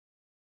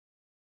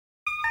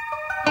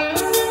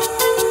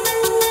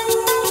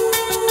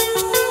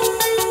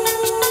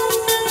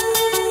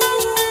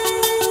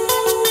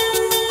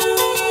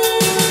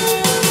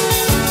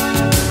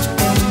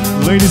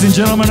and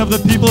gentlemen of the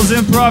People's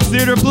Improv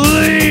Theater,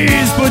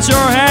 please put your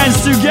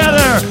hands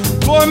together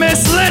for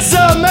Miss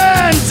Lissa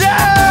Mandel!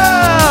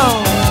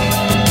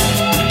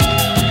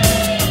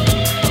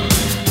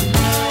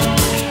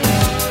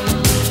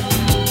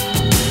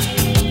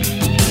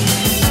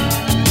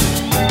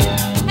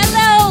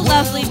 Hello,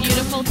 lovely,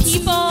 beautiful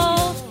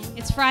people.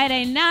 It's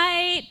Friday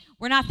night.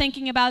 We're not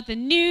thinking about the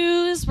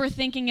news. We're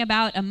thinking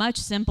about a much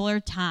simpler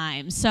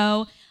time.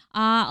 So,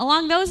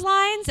 along those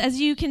lines, as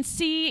you can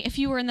see, if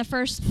you were in the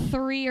first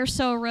 3 or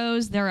so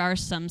rows, there are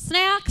some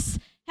snacks.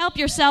 Help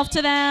yourself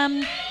to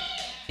them.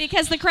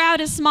 Because the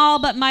crowd is small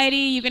but mighty,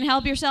 you can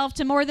help yourself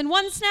to more than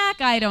one snack.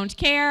 I don't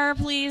care.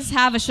 Please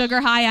have a sugar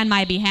high on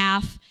my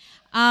behalf.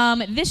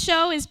 This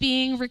show is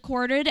being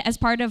recorded as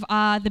part of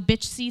the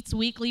Bitch Seats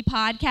Weekly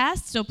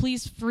podcast, so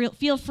please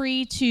feel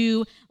free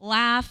to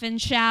laugh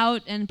and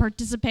shout and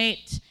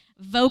participate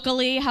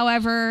vocally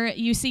however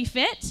you see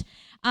fit.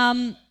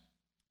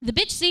 The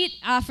Bitch Seat,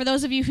 for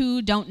those of you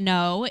who don't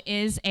know,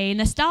 is a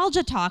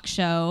nostalgia talk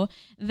show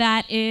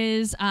that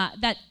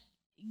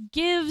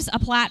gives a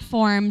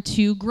platform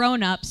to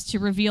grown-ups to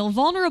reveal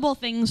vulnerable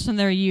things from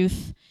their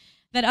youth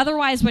that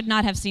otherwise would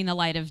not have seen the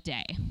light of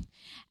day.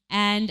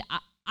 And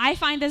I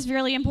find this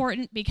really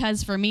important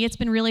because for me it's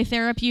been really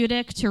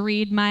therapeutic to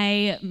read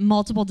my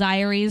multiple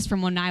diaries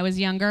from when I was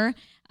younger,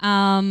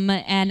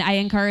 and I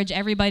encourage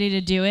everybody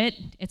to do it.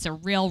 It's a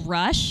real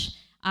rush.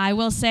 I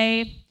will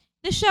say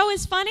the show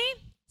is funny.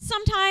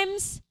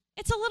 Sometimes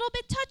it's a little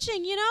bit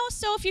touching, you know?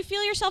 So if you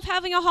feel yourself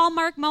having a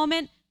Hallmark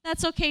moment,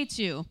 that's okay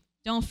too.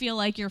 Don't feel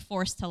like you're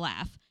forced to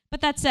laugh. But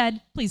that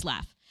said, please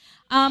laugh.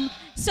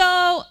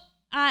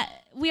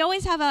 We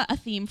always have a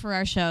theme for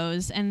our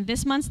shows, and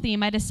this month's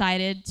theme I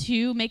decided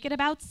to make it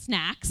about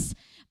snacks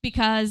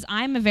because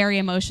I'm a very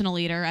emotional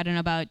eater. I don't know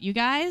about you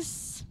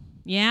guys.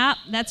 Yeah,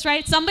 that's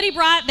right. Somebody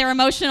brought their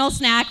emotional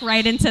snack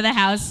right into the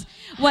house.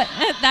 What?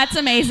 That's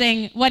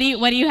amazing. What do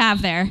you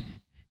have there?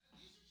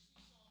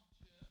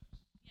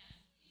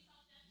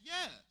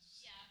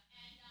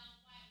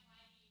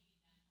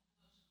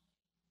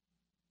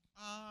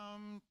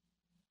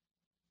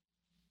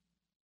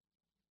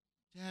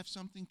 To have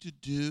something to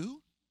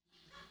do?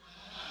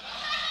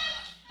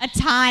 A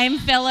time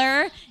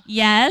filler,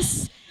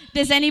 yes.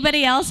 Does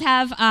anybody else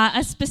have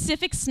a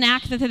specific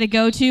snack that they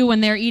go to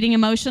when they're eating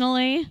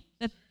emotionally?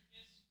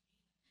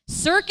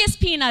 Circus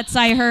peanuts,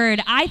 I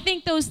heard. I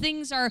think those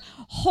things are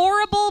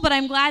horrible, but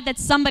I'm glad that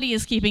somebody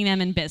is keeping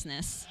them in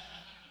business.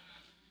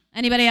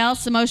 Anybody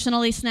else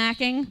emotionally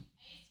snacking?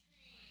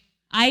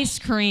 Ice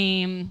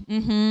cream.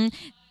 Mm-hmm.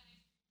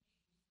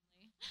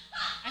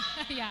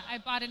 Yeah, I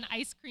bought an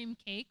ice cream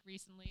cake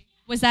recently.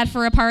 Was that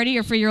for a party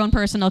or for your own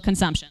personal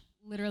consumption?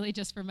 Literally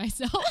just for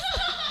myself.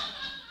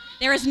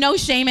 There is no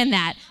shame in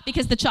that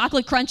because the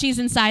chocolate crunchies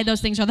inside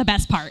those things are the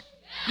best part.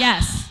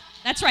 Yes,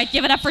 that's right.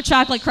 Give it up for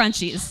chocolate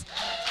crunchies.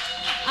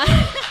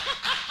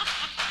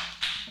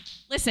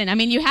 Listen, I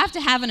mean, you have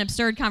to have an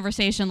absurd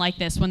conversation like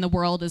this when the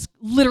world is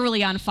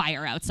literally on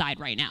fire outside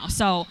right now.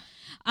 So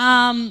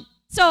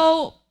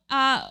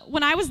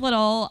when I was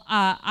little,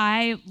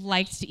 I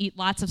liked to eat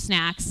lots of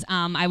snacks.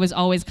 I was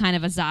always kind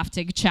of a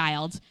Zoftig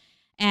child.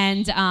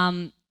 And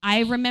I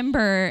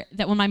remember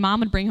that when my mom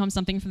would bring home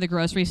something from the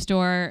grocery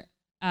store,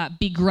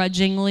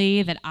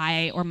 begrudgingly, that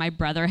I or my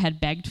brother had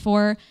begged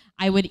for,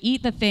 I would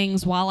eat the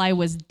things while I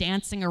was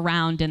dancing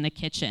around in the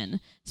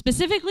kitchen.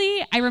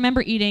 Specifically, I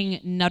remember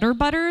eating Nutter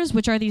Butters,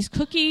 which are these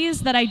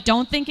cookies that I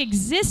don't think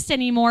exist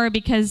anymore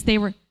because they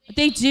were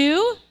like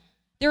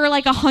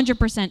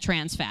 100%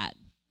 trans fat.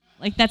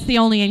 Like, that's the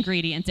only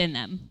ingredient in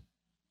them.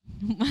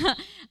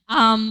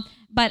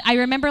 But I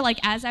remember, like,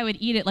 as I would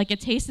eat it, like,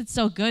 it tasted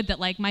so good that,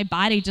 like, my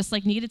body just,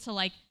 like, needed to,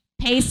 like,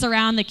 pace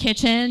around the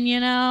kitchen, you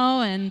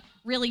know, and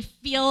really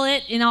feel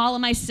it in all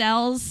of my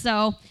cells.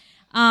 So,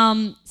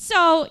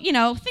 you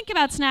know, think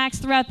about snacks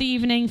throughout the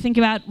evening. Think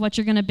about what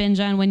you're going to binge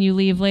on when you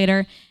leave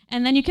later.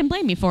 And then you can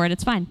blame me for it.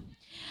 It's fine.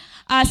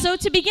 So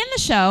to begin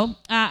the show,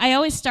 I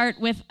always start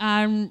with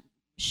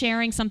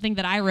sharing something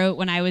that I wrote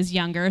when I was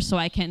younger so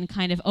I can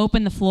kind of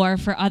open the floor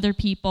for other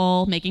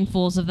people making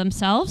fools of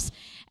themselves.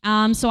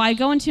 So I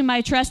go into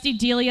my trusty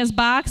Delia's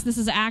box. This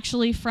is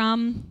actually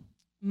from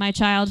my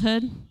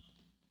childhood.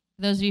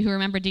 For those of you who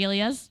remember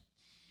Delia's.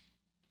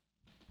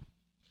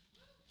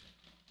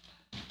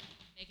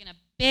 Making a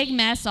big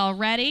mess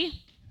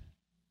already.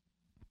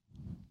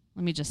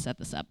 Let me just set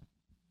this up.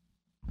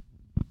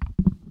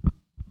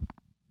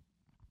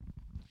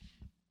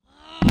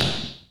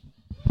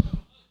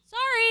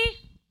 Sorry.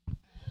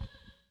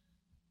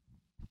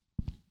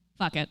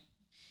 Fuck it.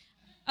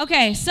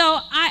 Okay, so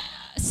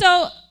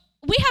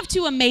we have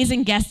 2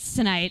 amazing guests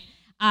tonight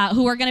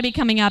who are going to be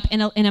coming up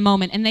in a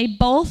moment, and they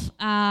both,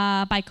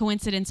 by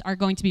coincidence, are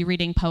going to be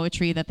reading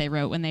poetry that they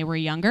wrote when they were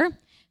younger.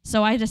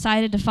 So I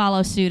decided to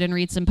follow suit and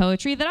read some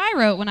poetry that I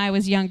wrote when I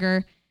was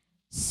younger.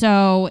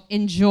 So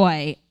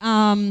enjoy.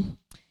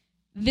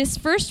 This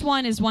first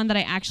one is one that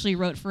I actually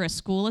wrote for a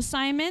school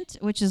assignment,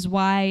 which is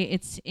why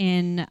it's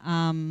in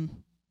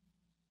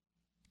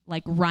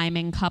like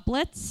rhyming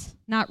couplets.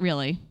 Not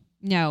really.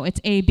 No, it's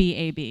A,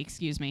 B,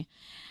 excuse me.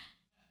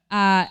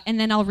 And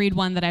then I'll read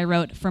one that I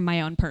wrote for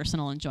my own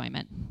personal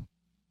enjoyment.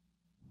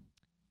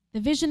 The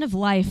vision of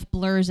life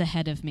blurs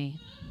ahead of me,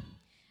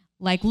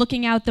 like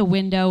looking out the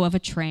window of a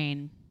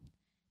train.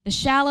 The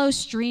shallow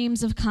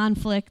streams of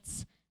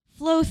conflicts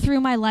flow through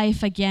my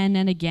life again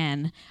and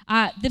again.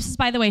 This is,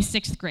 by the way,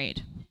 6th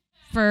grade,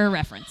 for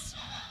reference.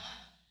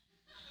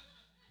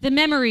 The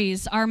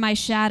memories are my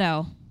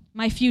shadow.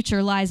 My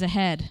future lies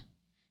ahead,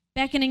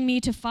 beckoning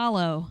me to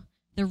follow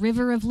the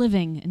river of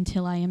living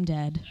until I am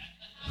dead.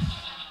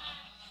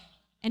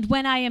 And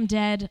when I am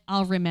dead,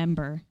 I'll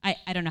remember. I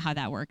don't know how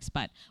that works,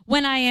 but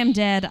when I am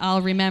dead,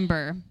 I'll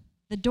remember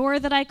the door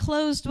that I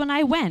closed when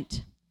I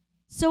went.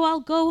 So I'll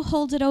go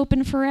hold it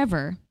open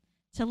forever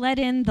to let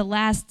in the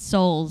last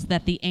souls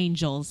that the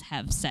angels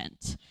have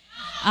sent.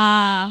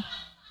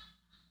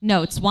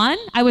 Notes. 1,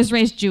 I was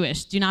raised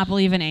Jewish. Do not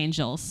believe in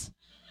angels.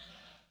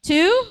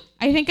 2,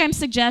 I think I'm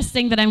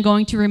suggesting that I'm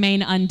going to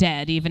remain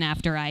undead even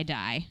after I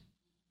die.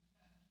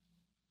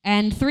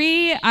 And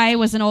 3, I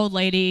was an old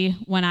lady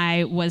when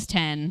I was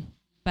 10,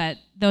 but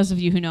those of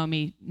you who know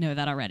me know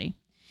that already.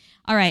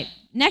 All right,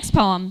 next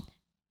poem,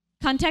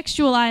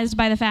 contextualized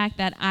by the fact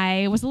that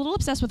I was a little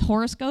obsessed with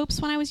horoscopes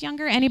when I was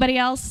younger. Anybody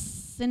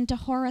else into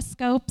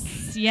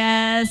horoscopes?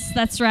 Yes,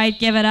 that's right,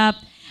 give it up.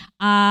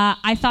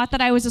 I thought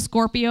that I was a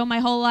Scorpio my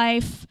whole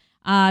life.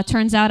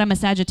 Turns out I'm a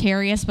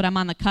Sagittarius, but I'm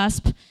on the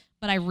cusp.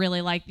 But I really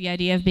like the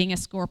idea of being a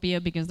Scorpio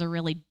because they're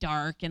really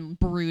dark and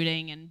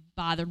brooding and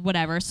bothered,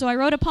 whatever. So I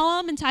wrote a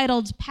poem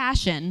entitled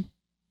Passion.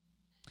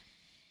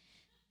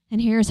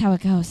 And here's how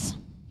it goes.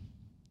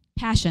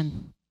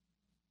 Passion.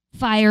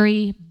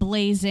 Fiery,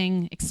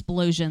 blazing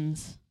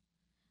explosions.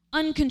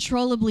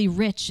 Uncontrollably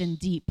rich and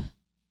deep.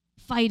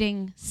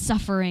 Fighting,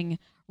 suffering,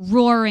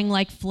 roaring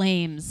like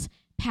flames.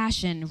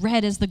 Passion,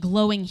 red as the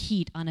glowing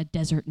heat on a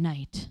desert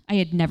night. I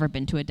had never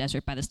been to a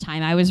desert by this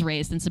time. I was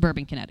raised in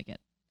suburban Connecticut.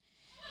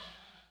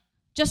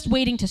 Just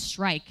waiting to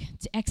strike,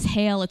 to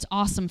exhale its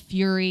awesome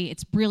fury,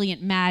 its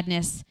brilliant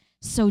madness,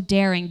 so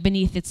daring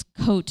beneath its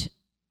coat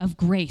of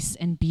grace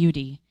and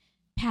beauty.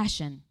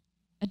 Passion,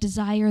 a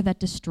desire that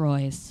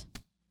destroys.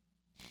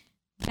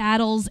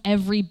 Battles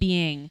every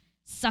being,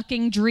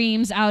 sucking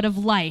dreams out of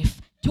life,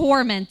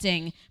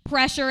 tormenting,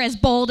 pressure as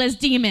bold as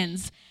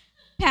demons.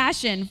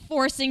 Passion,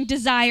 forcing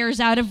desires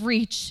out of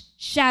reach,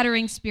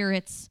 shattering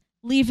spirits,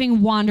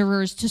 leaving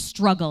wanderers to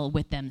struggle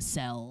with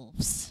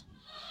themselves.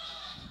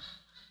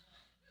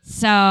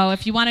 So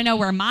if you want to know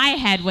where my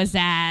head was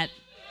at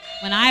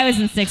when I was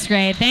in 6th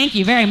grade, thank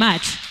you very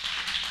much.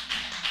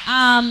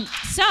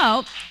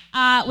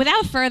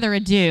 Without further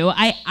ado,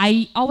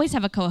 I always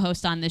have a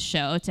co-host on this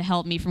show to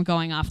help me from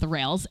going off the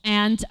rails.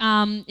 And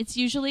it's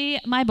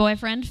usually my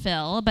boyfriend,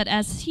 Phil. But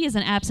as he is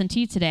an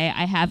absentee today,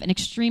 I have an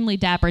extremely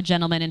dapper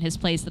gentleman in his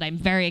place that I'm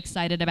very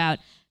excited about.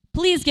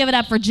 Please give it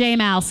up for Jay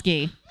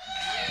Malsky.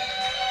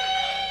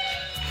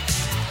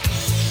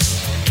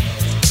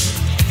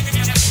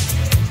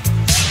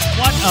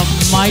 What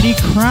a mighty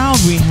crowd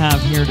we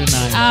have here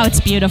tonight. Oh, it's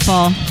beautiful.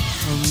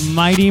 A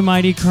mighty,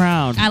 mighty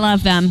crowd. I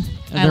love them.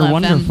 They're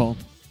wonderful.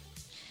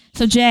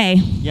 So, Jay.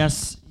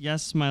 Yes,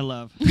 my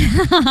love.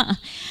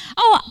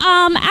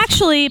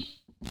 Actually,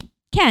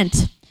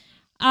 Kent,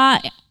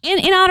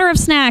 in honor of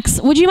snacks,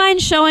 would you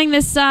mind showing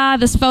this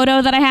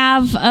photo that I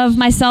have of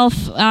myself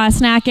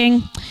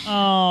snacking?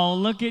 Oh,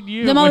 look at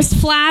you. The most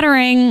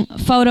flattering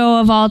photo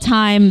of all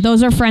time.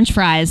 Those are French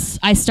fries.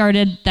 I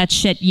started that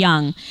shit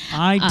young.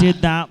 I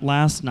did that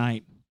last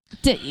night.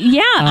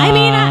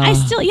 I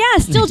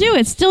still do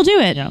it. Still do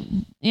it.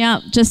 Yeah,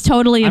 just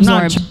totally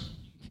absorbed.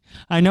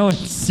 I know it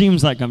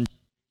seems like I'm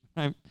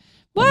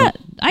what?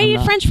 I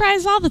eat French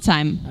fries all the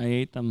time. I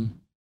ate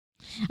them.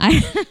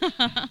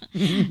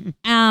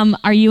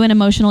 Are you an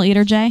emotional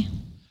eater, Jay?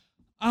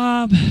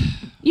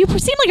 You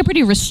seem like a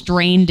pretty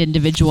restrained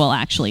individual,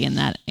 actually, in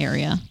that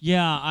area.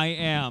 Yeah, I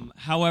am.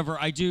 However,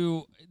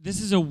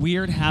 this is a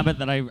weird habit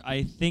that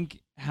I think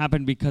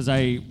happened because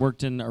I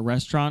worked in a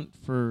restaurant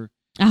for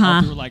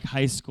all through like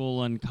high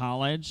school and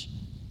college,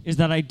 is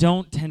that I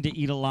don't tend to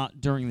eat a lot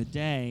during the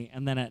day,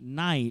 and then at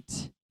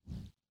night,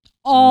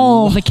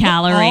 all the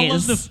calories. All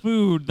of the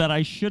food that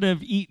I should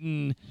have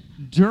eaten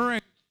during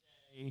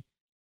the day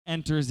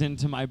enters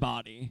into my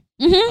body.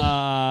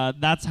 Mm-hmm.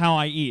 That's how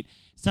I eat.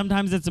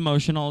 Sometimes it's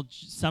emotional.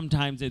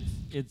 Sometimes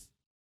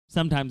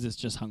it's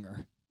just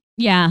hunger.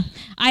 Yeah.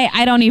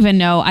 I don't even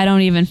know. I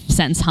don't even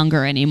sense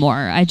hunger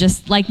anymore. I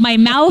just, like, my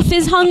mouth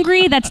is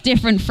hungry. That's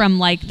different from,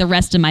 like, the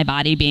rest of my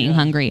body being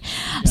hungry.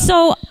 Yeah.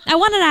 So I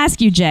wanted to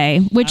ask you,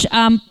 Jay, which,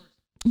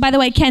 by the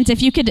way, Kent,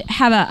 if you could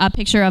have a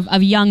picture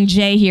of young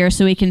Jay here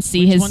so we can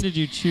see Which his... one did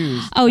you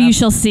choose? Oh, you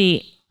shall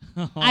see.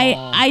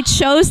 I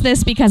chose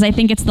this because I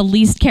think it's the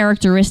least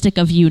characteristic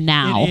of you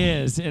now. It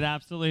is. It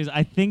absolutely is.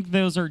 I think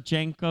those are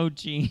Jenko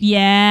jeans.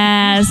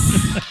 Yes.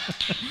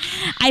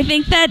 I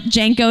think that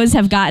Jenkos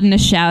have gotten a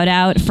shout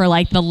out for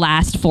like the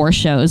last 4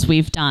 shows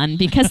we've done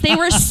because they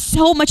were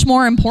so much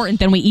more important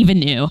than we even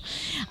knew.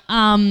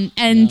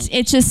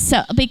 It's just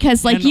so,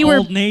 because like and you were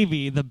Old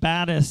Navy, the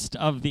baddest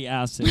of the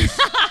asses.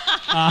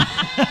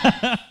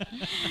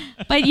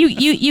 But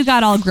you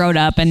got all grown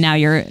up, and now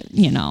you're,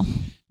 Now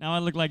I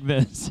look like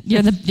this.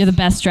 You're the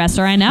best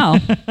dresser I know.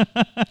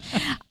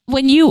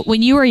 When you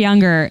were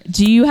younger,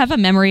 do you have a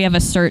memory of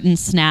a certain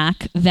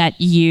snack that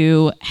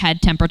you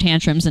had temper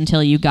tantrums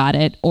until you got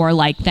it, or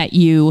like that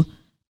you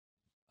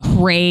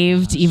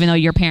craved even though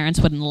your parents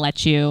wouldn't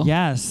let you?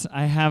 Yes,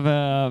 I have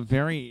a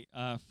very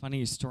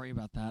funny story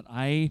about that.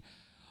 I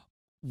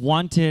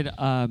wanted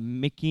a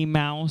Mickey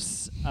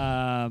Mouse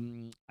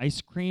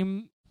ice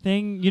cream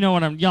thing. Y'all know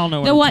what I'm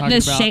talking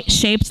about.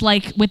 Shaped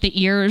like with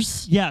the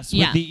ears. Yes,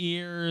 with the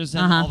ears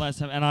and all that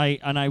stuff. And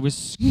I was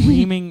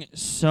screaming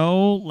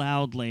so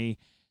loudly,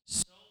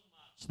 so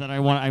much that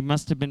I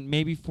must have been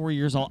maybe 4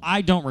 years old.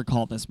 I don't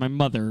recall this. My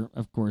mother,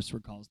 of course,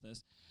 recalls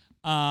this.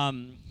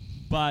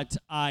 But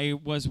I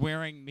was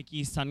wearing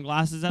Mickey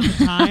sunglasses at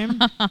the time.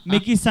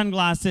 Mickey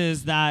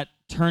sunglasses that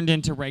turned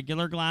into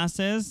regular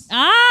glasses.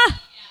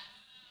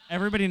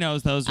 Everybody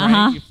knows those,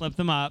 right? You flip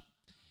them up.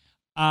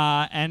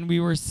 And we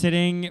were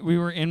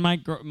in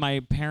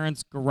my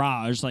parents'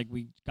 garage, like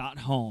we got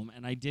home,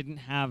 and I didn't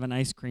have an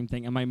ice cream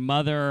thing. And my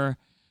mother,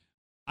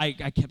 I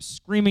kept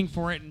screaming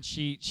for it, and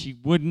she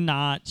would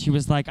not. She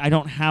was like, I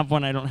don't have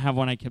one.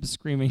 I kept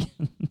screaming.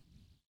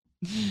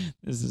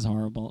 This is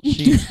horrible.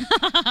 She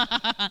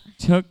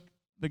took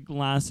the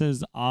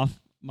glasses off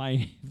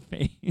my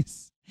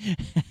face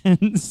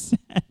and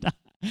said,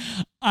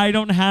 I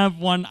don't have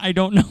one. I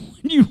don't know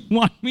what you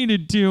want me to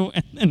do,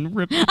 and then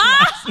ripped the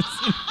glasses.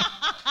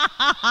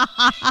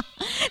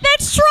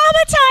 That's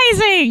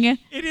traumatizing.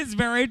 It is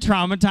very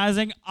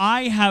traumatizing.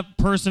 I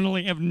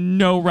personally have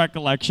no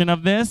recollection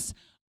of this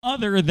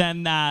other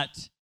than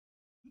that,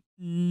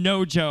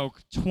 no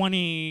joke,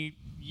 20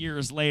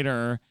 years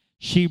later,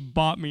 she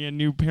bought me a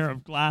new pair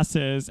of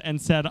glasses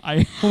and said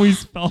I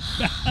always felt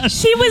bad.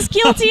 She was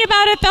guilty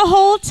about it the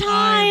whole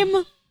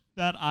time.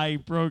 That I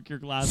broke your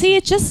glasses. See,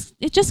 it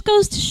just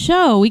goes to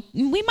show we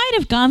might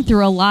have gone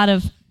through a lot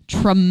of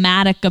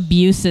traumatic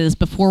abuses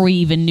before we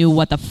even knew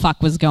what the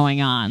fuck was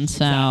going on.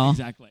 So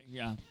exactly,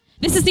 yeah.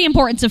 This is the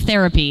importance of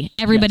therapy.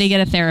 Everybody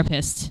get a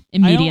therapist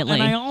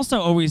immediately. I also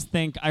always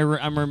think I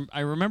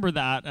remember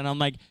that, and I'm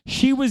like,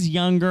 she was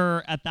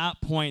younger at that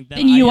point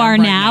than you are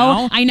right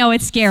now. I know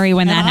it's scary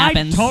when that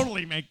happens. I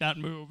totally make that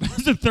move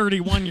as a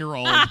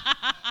 31-year-old.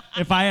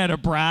 If I had a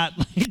brat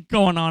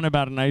going on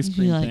about an ice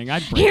cream thing,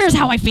 I'd break Here's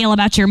how I feel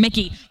about your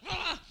Mickey.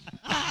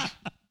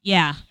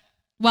 Yeah.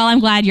 Well, I'm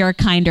glad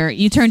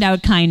you turned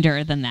out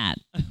kinder than that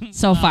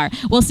so far.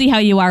 We'll see how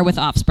you are with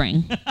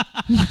offspring.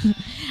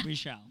 We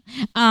shall.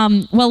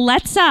 Well,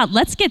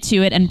 let's get to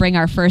it and bring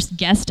our first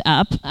guest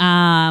up.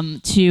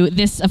 To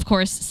this, of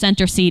course,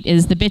 center seat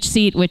is the bitch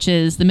seat, which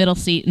is the middle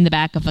seat in the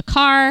back of the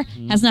car.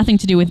 Has nothing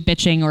to do with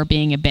bitching or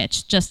being a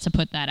bitch, just to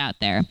put that out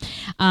there.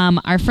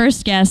 Our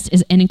first guest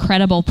is an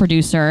incredible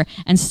producer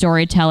and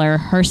storyteller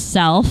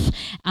herself.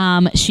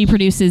 She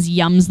produces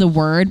Yum's the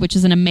Word, which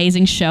is an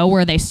amazing show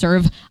where they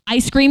serve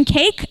ice cream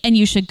cake, and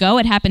you should go.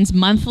 It happens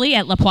monthly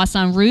at Le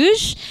Poisson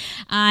Rouge.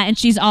 And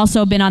she's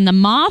also been on The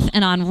Moth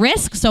and on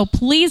Risk, so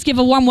please give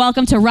a warm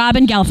welcome to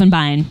Robin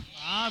Gelfenbien.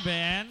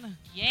 Robin.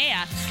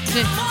 Yeah.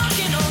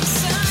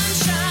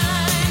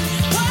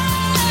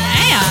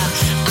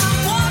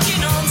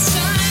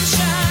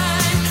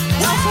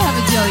 I also have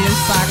a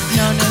Delia's box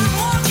known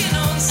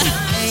as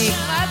a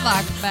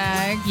Gladlock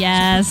bag.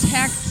 Yes.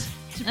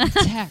 To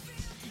protect.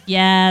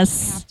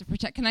 Yes. I have to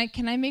protect.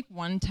 Can I make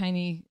one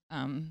tiny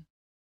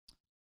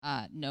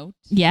note?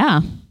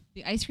 Yeah.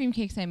 The ice cream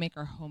cakes I make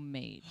are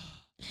homemade.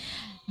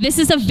 This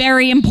is a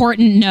very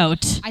important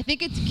note. I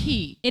think it's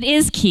key. It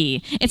is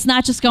key. It's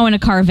not just going to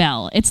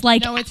Carvel. It's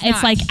like no, it's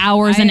like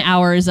hours and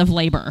hours of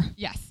labor.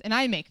 Yes, and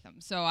I make them.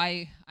 So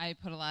I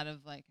put a lot of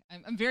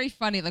I'm very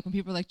funny. Like when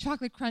people are like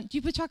chocolate crunch. Do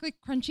you put chocolate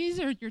crunchies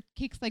or your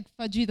cakes like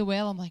Fudgy the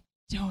Whale? I'm like,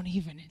 don't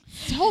even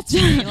insult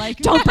me. Like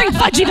don't bring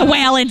Fudgy the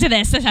Whale into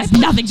this. This has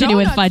nothing to do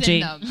with Fudgy.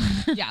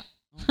 Yeah,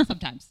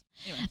 sometimes.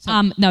 Anyway,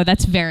 so no,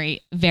 that's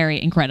very,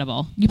 very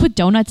incredible. You put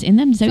donuts in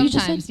them? Is that what you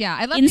just said? Yeah.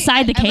 I let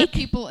inside the cake? I let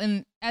people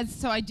in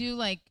so I do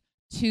like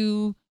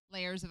 2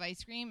 layers of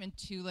ice cream and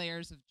 2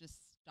 layers of just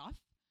stuff.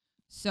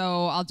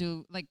 So I'll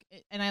do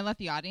and I let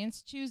the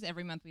audience choose.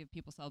 Every month we have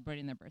people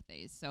celebrating their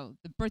birthdays. So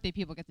the birthday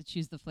people get to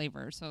choose the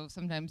flavor. So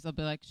sometimes they'll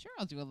be like, sure,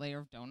 I'll do a layer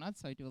of donuts.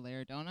 So I do a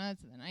layer of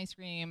donuts and then ice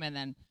cream. And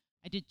then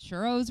I did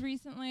churros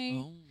recently.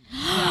 Oh.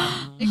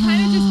 Yeah. It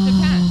kind of just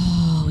depends.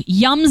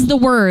 Yum's the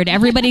Word.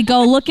 Everybody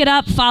go look it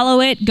up,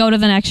 follow it, go to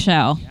the next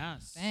show.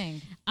 Yes.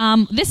 Dang.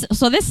 This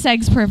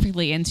segs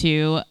perfectly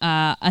into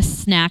a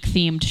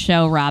snack-themed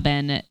show,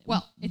 Robin.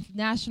 Well, it's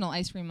National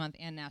Ice Cream Month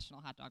and National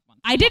Hot Dog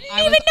Month. I didn't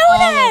even know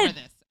that. Over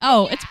this.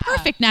 Oh, yeah. It's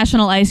perfect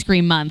National Ice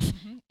Cream Month.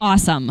 Mm-hmm.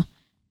 Awesome.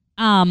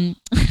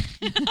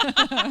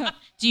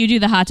 Do you do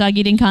the hot dog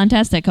eating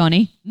contest at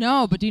Coney?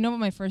 No, but do you know what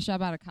my first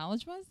job out of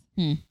college was?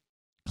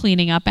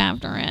 Cleaning up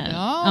after it.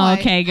 No. Oh,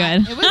 okay,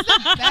 good. It was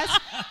the best.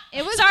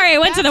 It was sorry, I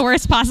went to the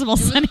worst possible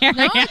scenario.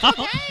 No, it's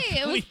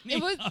okay.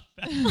 It was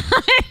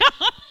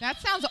That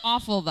sounds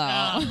awful,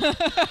 though.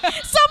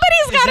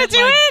 Somebody's got to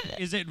do it.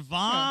 Is it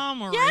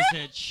vom or Yeah. is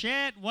it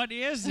shit? What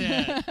is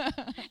it?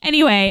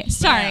 Anyway,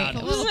 sorry. Bad.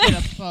 It's a little bit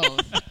of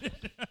both.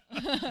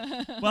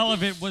 Well,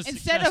 if it was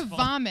Instead of successful.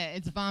 vomit,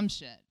 it's vom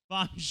shit.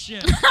 Vom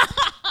shit.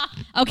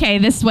 Okay,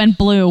 this went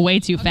blue way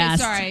too Okay,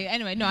 fast. sorry.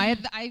 Anyway, no, I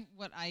had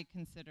what I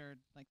considered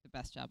like the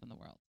best job in the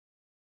world,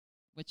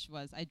 which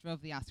was I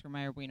drove the Oscar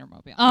Mayer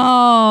Wienermobile.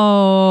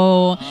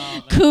 Oh,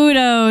 Oh,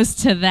 kudos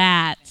to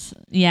that.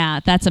 Yeah,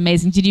 that's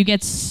amazing. Did you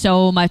get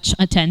so much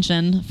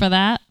attention for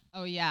that?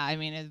 Oh yeah, I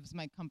mean it was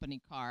my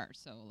company car,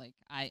 so like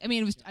I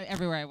mean it was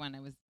everywhere I went. I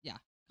was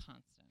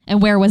constant.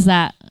 And where was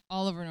that?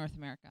 All over North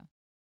America.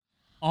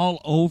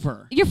 All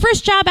over. Your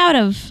first job out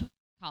of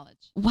College.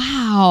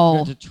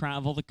 wow. To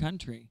travel the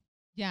country.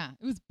 Yeah,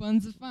 it was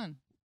buns of fun.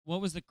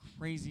 What was the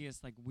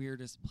craziest, like,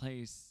 weirdest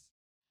place?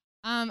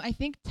 I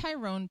think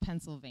Tyrone,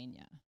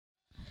 Pennsylvania.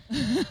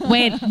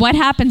 Wait, what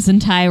happens in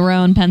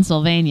Tyrone,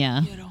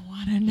 Pennsylvania? You don't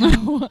want to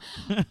know.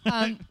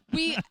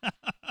 We.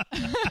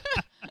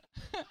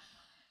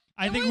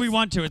 I think we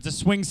want to. It's a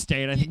swing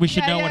state. I think we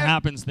should know what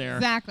happens there.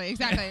 Exactly.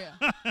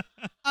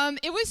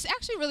 It was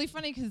actually really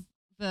funny because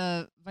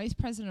the vice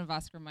president of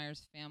Oscar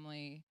Mayer's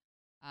family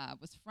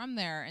was from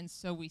there, and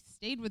so we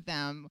stayed with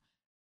them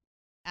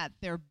at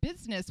their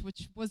business,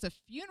 which was a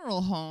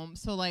funeral home.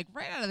 So like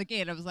right out of the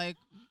gate, I was like,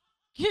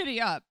 giddy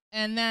up.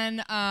 And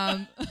then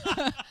and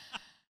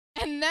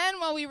then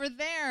while we were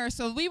there,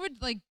 so we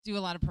would like do a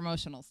lot of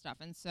promotional stuff.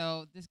 And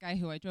so this guy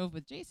who I drove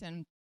with,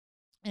 Jason,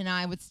 and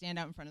I would stand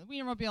out in front of the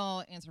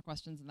Wienermobile, answer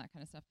questions and that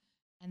kind of stuff.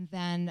 And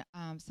then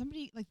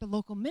somebody, like the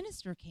local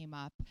minister, came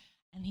up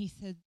and he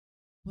said,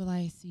 "Will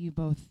I see you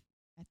both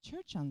at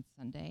church on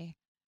Sunday?"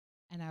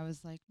 And I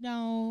was like,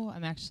 "No,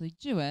 I'm actually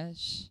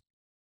Jewish."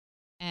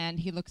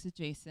 And he looks at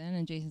Jason,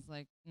 and Jason's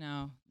like,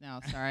 no,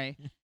 sorry.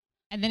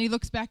 And then he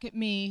looks back at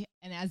me,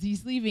 and as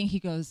he's leaving, he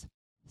goes,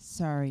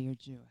 "Sorry, you're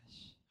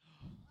Jewish."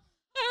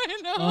 I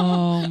know.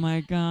 Oh,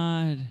 my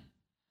God.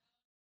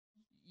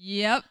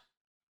 Yep.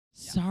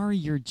 Sorry,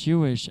 you're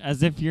Jewish.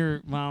 As if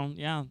you're, well,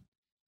 yeah.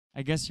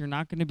 I guess you're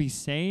not going to be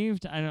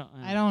saved? I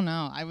don't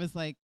know. I was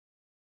like,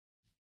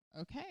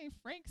 okay,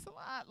 Frank's a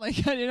lot. Like,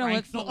 I didn't know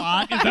what Frank's a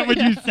lot? Is that what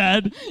you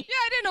said? Yeah,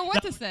 I didn't know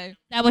what to say. Is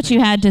that what you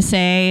had to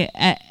say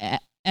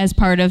as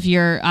part of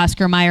your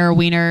Oscar Mayer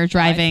Wiener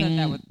driving? I said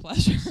that with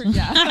pleasure.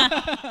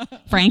 Yeah.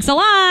 Frank's a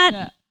lot.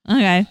 Yeah.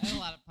 Okay. I had a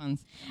lot of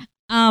puns.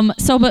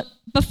 So, but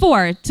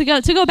before to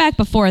go back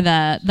before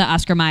the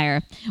Oscar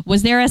Mayer,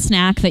 was there a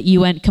snack that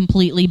you went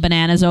completely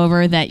bananas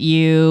over that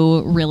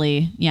you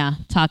really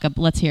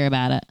let's hear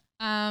about it.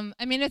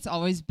 I mean, it's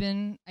always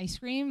been ice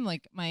cream.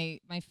 Like my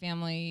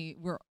family,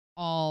 we're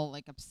all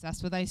like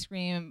obsessed with ice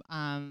cream.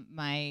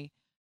 Actually,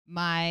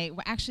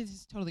 this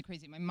is totally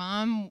crazy. My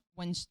mom,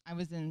 when I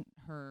was in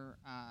her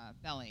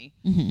belly,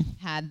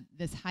 had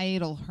this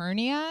hiatal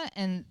hernia,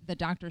 and the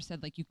doctor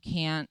said like you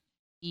can't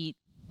eat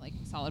like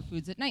solid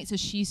foods at night. So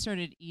she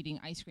started eating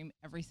ice cream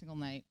every single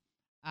night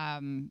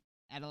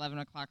at 11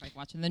 o'clock, like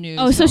watching the news.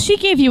 Oh, so she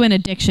gave you an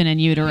addiction in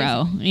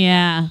utero. Basically.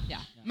 Yeah. Yeah.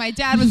 My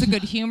dad was a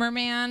good humor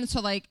man, so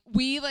like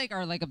we like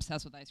are like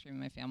obsessed with ice cream in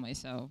my family.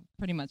 So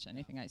pretty much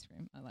anything ice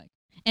cream I like.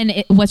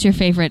 And what's your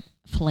favorite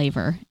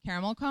flavor?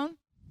 Caramel cone.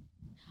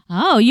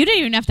 Oh, you didn't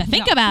even have to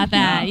think No. about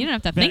that. No. You don't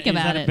have to think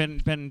about it.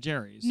 Ben and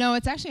Jerry's? No,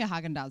 it's actually a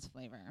Haagen-Dazs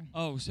flavor.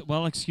 Oh,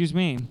 well, excuse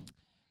me.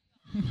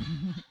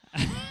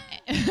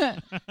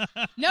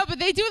 No, but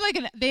they do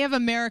they have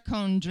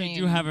Americone Dream. They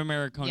do have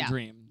Americone Yeah.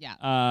 Dream.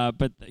 Yeah.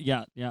 But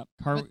yeah.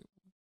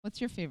 What's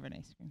your favorite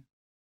ice cream?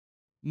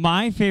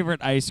 My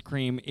favorite ice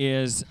cream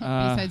is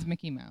Besides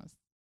Mickey Mouse.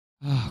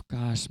 oh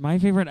gosh, my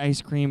favorite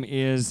ice cream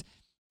is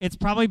it's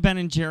probably Ben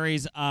and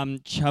Jerry's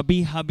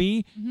Chubby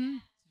Hubby,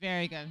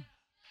 Very good.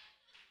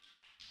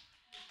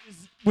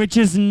 which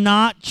is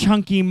not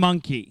Chunky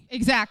Monkey.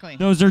 Exactly.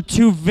 Those are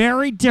two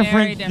very different,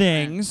 Very different.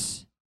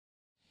 things.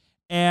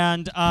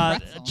 And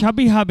Pretzel.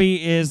 Chubby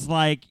Hubby is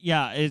like,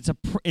 it's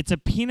a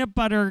peanut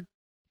butter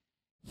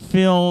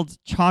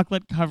filled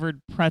chocolate covered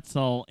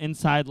pretzel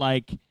inside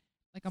like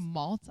a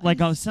malt.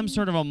 some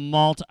sort of a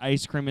malt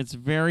ice cream. It's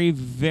very,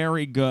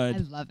 very good. I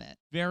love it.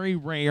 Very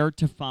rare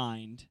to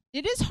find.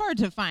 It is hard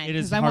to find It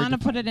is because I hard want to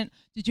to put find. it in.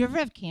 Did you ever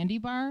have candy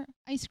bar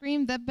ice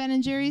cream that Ben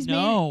and Jerry's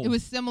No. made? It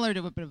was similar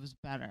to it, but it was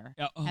better.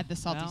 Oh, Had the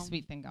salty well,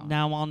 sweet thing going.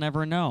 Now I'll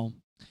never know.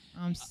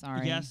 I'm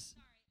sorry. Yes.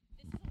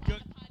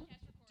 Good.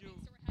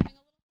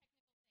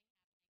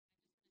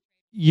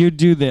 You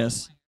do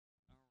this.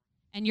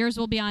 And yours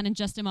will be on in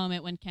just a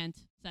moment when Kent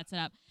sets it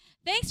up.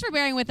 Thanks for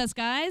bearing with us,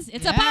 guys.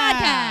 It's a Yeah.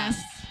 podcast.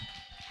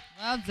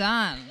 Well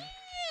done.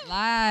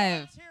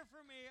 Live. It's here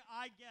for me.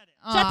 I get it.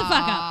 Shut the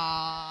fuck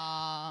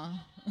up.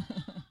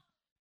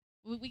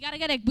 We gotta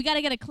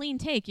get a clean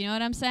take. You know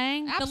what I'm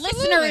saying? Absolutely. The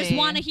listeners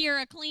want to hear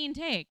a clean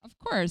take. Of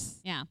course.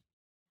 Yeah.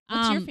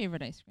 What's your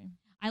favorite ice cream?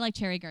 I like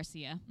Cherry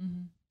Garcia.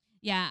 Mm-hmm.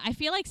 Yeah, I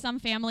feel like some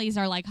families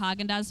are like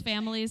Haagen-Dazs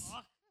families.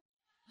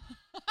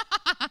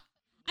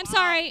 I'm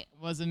sorry.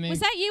 Wasn't me. Was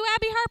that you,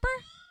 Abby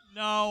Harper?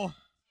 No.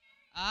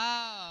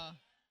 Oh.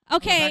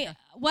 Okay, Rebecca.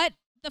 what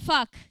the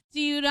fuck do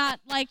you not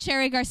like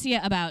Cherry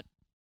Garcia about?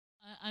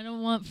 I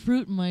don't want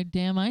fruit in my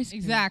damn ice cream.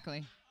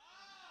 Exactly.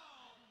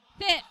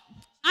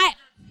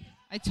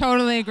 I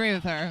totally agree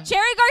with her.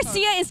 Cherry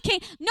Garcia is king.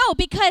 No,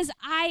 because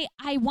I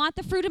want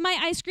the fruit in my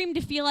ice cream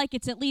to feel like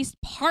it's at least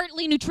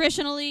partly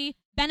nutritionally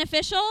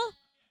beneficial.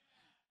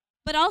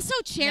 But also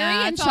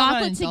cherry and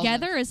chocolate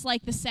together is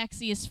like the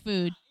sexiest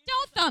food.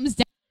 Don't thumbs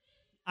down.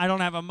 I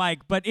don't have a mic,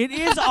 but it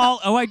is all.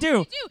 Oh, I do.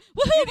 You do.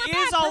 Woohoo, It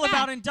is all we're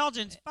about back.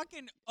 indulgence.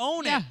 Fucking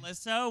own it,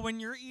 Lissa. When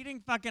you're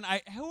eating fucking,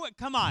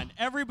 come on,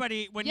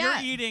 everybody. When you're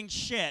eating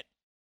shit,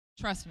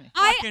 trust me,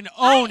 fucking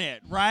own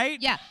it, right?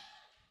 Yeah.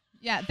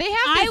 Yeah, they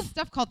have this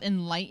stuff called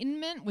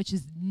Enlightenment, which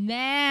is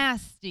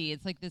nasty.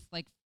 It's like this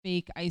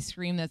fake ice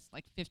cream that's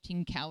like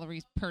 15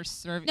 calories per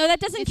serving. No, that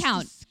doesn't it's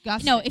count.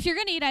 Disgusting. No, if you're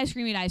going to eat ice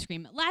cream, eat ice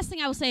cream. Last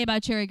thing I will say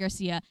about Cherry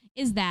Garcia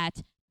is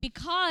that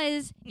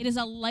because it is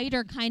a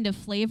lighter kind of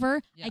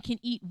flavor, I can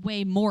eat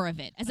way more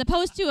of it. As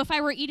opposed to if I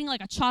were eating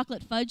like a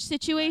chocolate fudge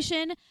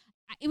situation,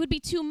 it would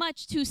be too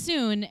much too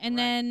soon, and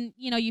then,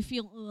 you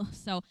feel, ugh.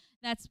 So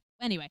that's,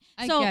 anyway.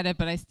 I get it,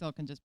 but I still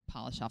can just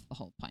polish off the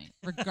whole pint,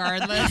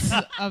 regardless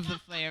of the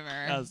flavor.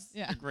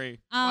 Yes, agree.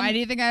 Why do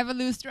you think I have a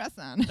loose dress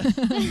on?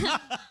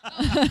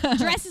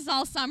 Dresses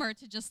all summer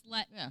to just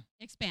let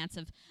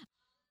expansive.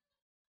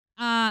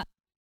 For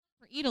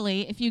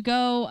Italy, if you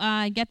go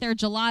get their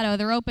gelato,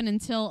 they're open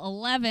until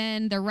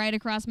 11. They're right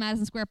across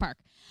Madison Square Park.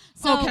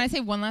 So, can I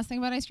say one last thing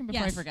about ice cream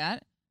before I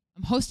forget?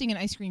 I'm hosting an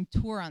ice cream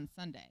tour on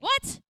Sunday.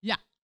 What? Yeah.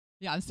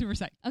 Yeah, I'm super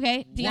psyched.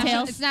 Okay,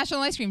 details. It's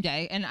National Ice Cream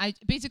Day, and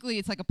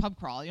it's like a pub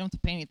crawl. You don't have to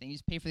pay anything. You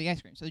just pay for the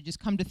ice cream. So you just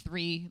come to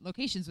 3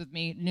 locations with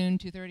me, noon,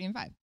 2:30, and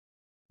 5.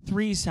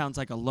 3 sounds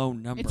like a low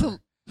number.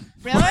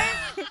 Really?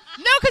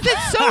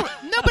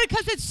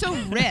 Because it's so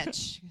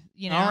rich.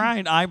 All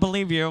right, I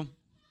believe you.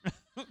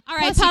 All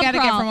right, Plus, you got to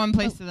get from one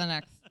place to the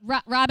next.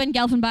 Robin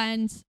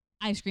Gelfenbien's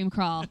ice cream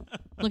crawl.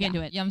 Look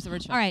into it. Yums the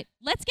rich. All right,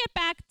 let's get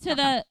back to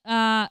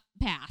the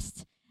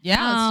past.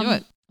 Yeah, let's do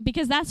it.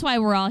 Because that's why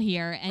we're all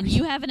here, and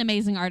you have an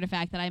amazing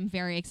artifact that I'm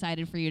very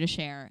excited for you to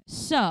share.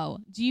 So,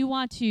 do you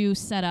want to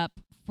set up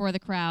for the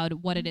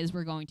crowd what it is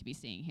we're going to be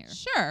seeing here?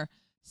 Sure.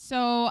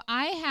 So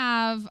I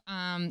have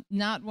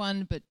not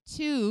one but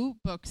 2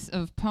 books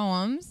of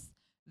poems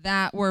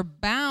that were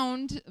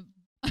bound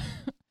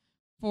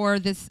for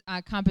this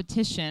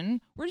competition.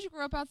 Where did you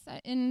grow up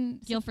outside? In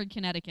Guilford,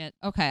 Connecticut.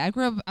 Okay, I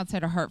grew up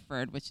outside of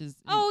Hartford, which is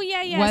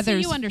Weathersfield. So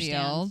you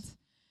understand.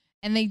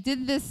 And they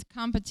did this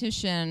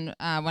competition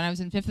when I was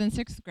in 5th and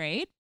 6th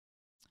grade.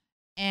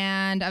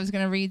 And I was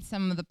going to read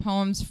some of the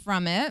poems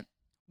from it.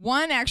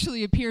 One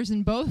actually appears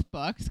in both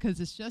books because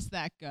it's just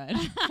that good.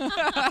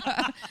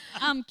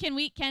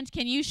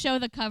 Can you show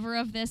the cover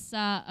of this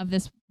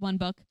one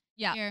book?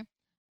 Yeah. Here.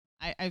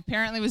 I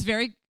apparently was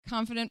very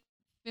confident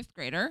 5th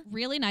grader.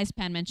 Really nice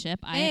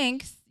penmanship.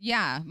 Thanks.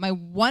 Yeah. My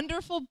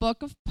wonderful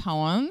book of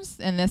poems.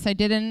 And this I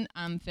did in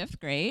 5th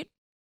grade.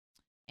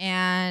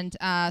 And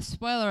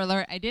spoiler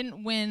alert, I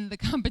didn't win the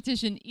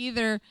competition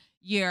either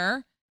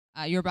year.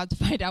 You're about to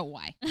find out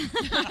why.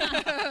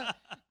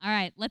 All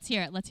right, let's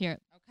hear it.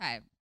 Okay.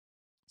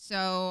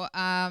 So,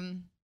 all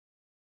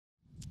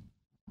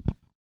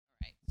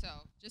right. So,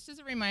 just as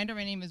a reminder,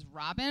 my name is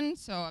Robin.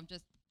 So I'm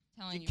just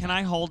telling you. Can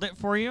I hold it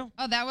for you?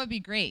 Oh, that would be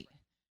great.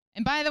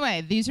 And by the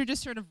way, these are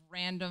just sort of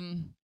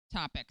random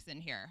topics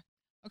in here.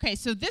 Okay,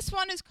 so this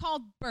one is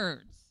called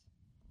Birds.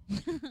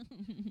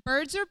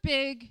 Birds are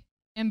big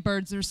and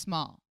birds are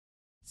small.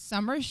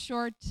 Some are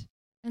short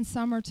and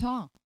some are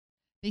tall.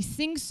 They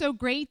sing so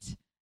great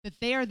that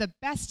they are the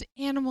best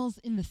animals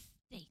in the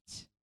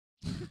state.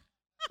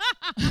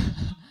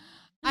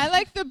 I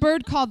like the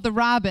bird called the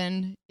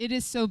robin. It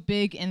is so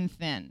big and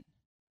thin.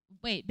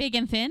 Wait, big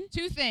and thin?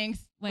 2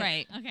 things. Wait,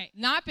 right. Okay.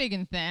 Not big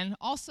and thin.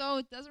 Also,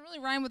 it doesn't really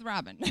rhyme with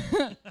robin.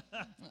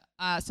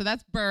 So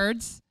that's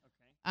birds.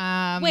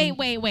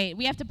 Wait.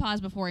 We have to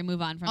pause before we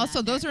move on from also,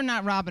 that. those are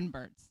not robin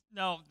birds.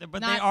 No,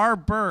 but they are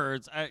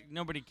birds.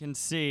 Nobody can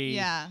see.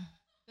 Yeah.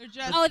 They're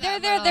just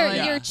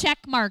they're your check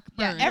mark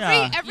birds.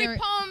 Yeah, every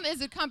poem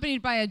is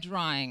accompanied by a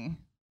drawing.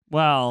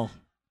 Well,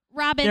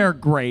 Robin, they're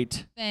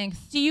great. Thanks.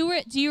 Do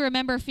you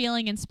remember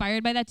feeling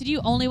inspired by that? Did you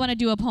only want to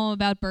do a poem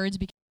about birds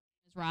because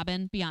it's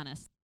Robin? Be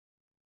honest.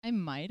 I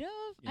might have.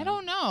 Yeah. I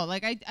don't know.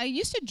 Like I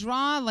used to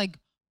draw like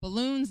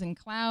balloons and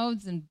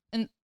clouds and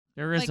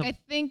there is like I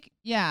think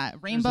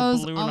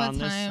rainbows balloon all the on time.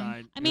 This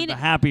side. I mean, the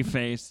happy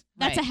face.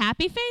 That's a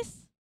happy face?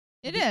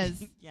 It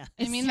is. Yeah.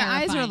 I mean, the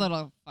eyes are a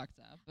little fucked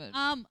up, but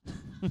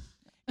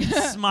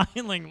It's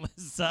smiling,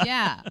 Lisa.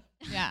 Yeah.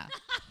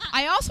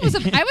 I also was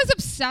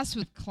obsessed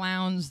with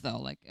clowns though.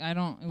 Like I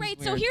don't. Right.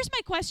 Weird. So here's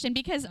my question,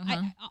 because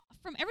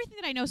from everything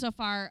that I know so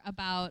far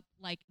about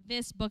like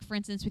this book, for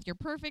instance, with your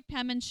perfect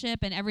penmanship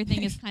and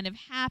everything is kind of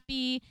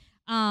happy.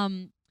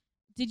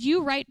 Did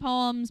you write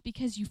poems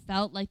because you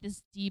felt like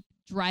this deep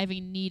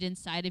driving need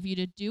inside of you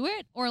to do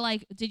it, or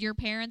like did your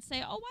parents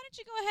say, "Oh, why don't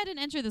you go ahead and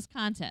enter this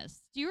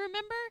contest"? Do you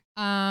remember?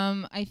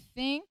 I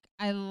think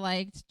I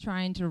liked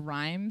trying to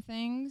rhyme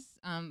things.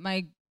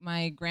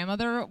 My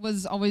grandmother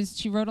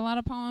she wrote a lot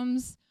of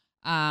poems,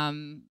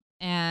 and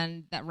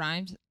that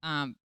rhymed.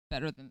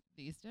 better than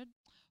these did.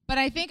 But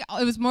I think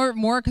it was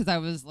more because I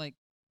was like,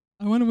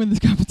 I want to win this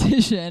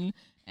competition.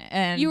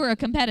 And You were a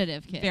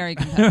competitive kid. very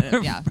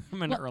competitive, yeah.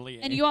 From an early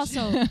age. And you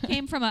also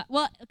came from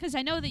because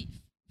I know that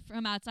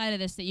from outside of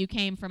this that you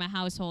came from a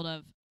household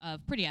of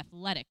pretty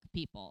athletic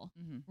people,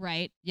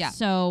 right? Yeah.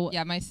 So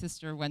Yeah, my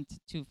sister went to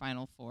 2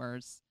 Final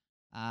Fours,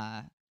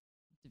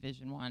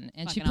 Division I,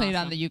 and she Fucking played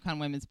on awesome. the UConn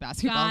women's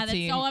basketball God, that's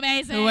team. so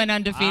amazing. Who went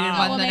undefeated,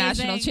 Wow. won the So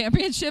national amazing.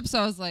 championship. So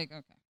I was like,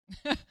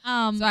 okay.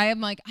 Um, So I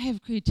am like, I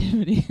have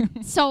creativity.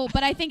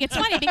 but I think it's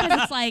funny because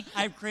it's like,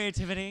 I have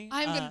creativity.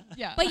 I'm gonna,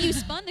 yeah. but you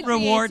spun the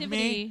Reward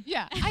creativity.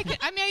 yeah, I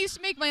mean, I used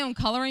to make my own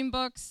coloring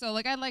books, so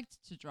like I liked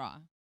to draw.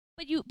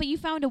 But you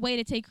found a way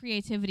to take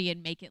creativity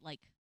and make it like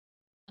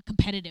a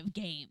competitive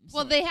game.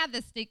 Well, sort they had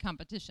this state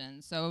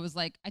competition, so it was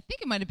like, I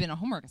think it might have been a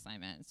homework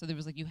assignment. So there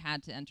was like, you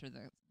had to enter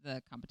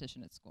the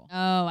competition at school.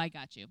 Oh, I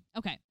got you.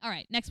 Okay. All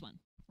right. Next one.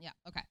 Yeah.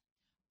 Okay.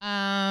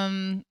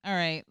 All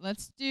right.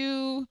 Let's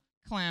do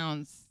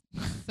clowns.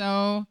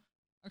 So,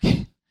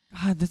 okay.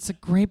 God, that's a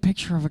great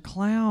picture of a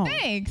clown.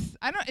 Thanks.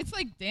 I don't. It's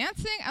like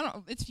dancing. I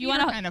don't. Its feet You are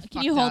want kind of. to?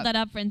 Can you hold that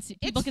up and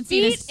people can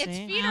see this? Its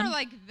feet are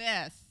like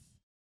this.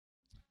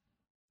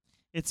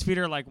 Its feet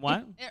are like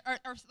what?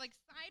 Or like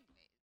sideways.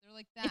 They're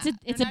like that. It's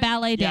They're a not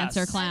ballet Yes. dancer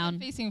They're not clown.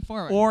 facing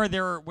forward. Or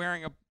they're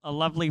wearing a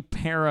lovely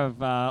pair of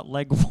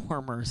leg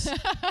warmers.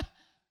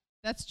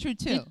 That's true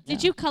too.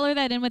 Did you color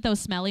that in with those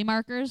smelly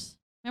markers?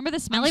 Remember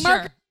the smelly I'm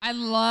marker? sure. I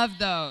love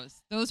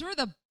those. Those were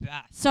the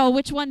best. So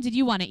which one did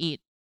you want to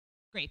eat?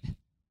 Grape.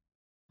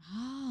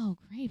 Oh,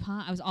 grape,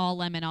 huh? I was all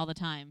lemon all the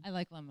time. I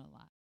like lemon a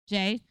lot.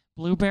 Jay,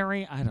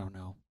 Blueberry? I don't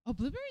know. Oh,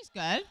 blueberry's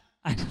good.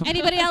 I don't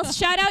anybody else?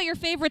 Shout out your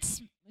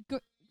favorites.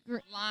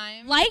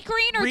 Lime. Light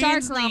green or dark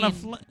Green's not a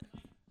green?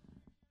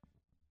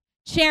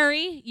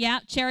 Cherry. Yeah,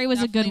 cherry was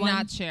a good Definitely one.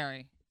 Not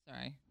cherry.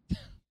 Sorry.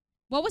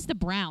 What was the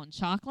brown?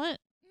 Chocolate?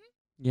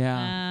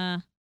 Yeah.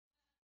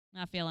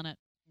 Not feeling it.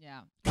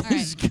 Yeah. All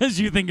right. Because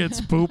you think it's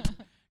poop. Because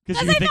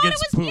Because you I think thought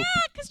it's it was poop.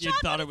 because You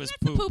chocolate. thought it was that's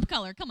poop. the poop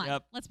color. Come on,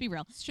 Yep. let's be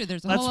real. It's true.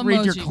 There's a Let's whole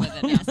read your emoji with it.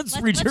 clown. Now.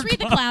 Let's read your the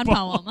clown clown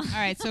poem. All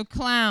right. So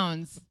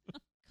clowns.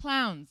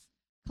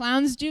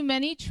 Clowns do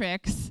many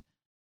tricks,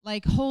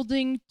 like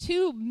holding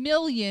 2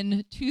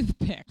 million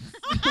toothpicks.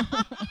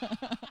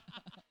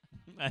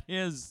 That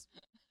is.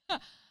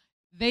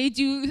 They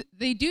do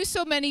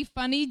so many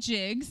funny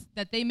jigs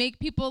that they make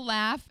people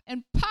laugh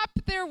and pop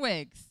their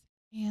wigs.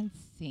 And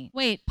scene.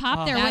 Wait, pop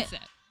Oh. their. That's it.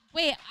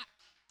 Wait,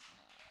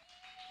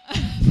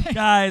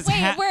 Guys,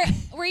 wait.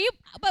 Were you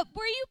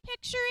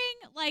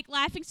picturing like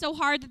laughing so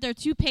hard that their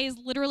toupees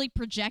literally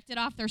projected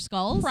off their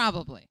skulls?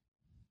 Probably.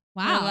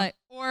 Wow.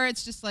 Or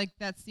it's just like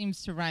that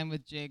seems to rhyme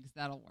with jigs.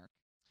 That'll work.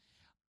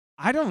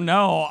 I don't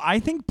know. I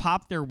think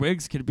Pop Their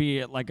Wigs could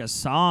be like a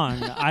song.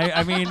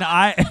 I mean,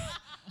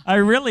 I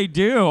really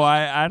do.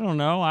 I don't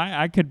know.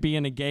 I could be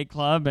in a gay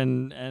club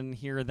and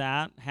hear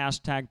that.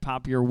 Hashtag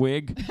Pop Your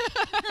Wig.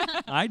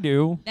 I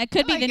do. That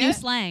could be I the like new it.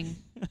 slang.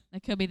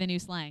 That could be the new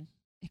slang.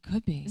 It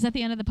could be. Is that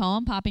the end of the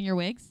poem? Popping your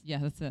wigs? Yeah,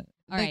 that's it.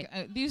 All right.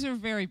 These are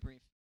very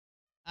brief.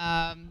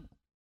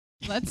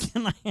 Let's.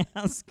 Can I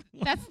ask?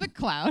 That's the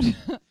cloud.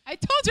 I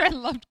told you I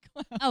loved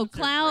clouds. Oh,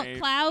 great. I don't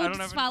clouds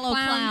have follow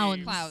any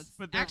clowns. Clouds.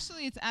 But they're-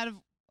 Actually, it's out of.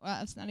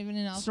 Well, it's not even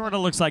in alphabet. Sort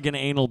of looks like an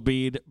anal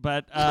bead,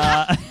 but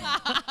I'll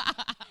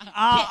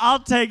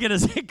take it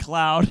as a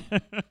cloud.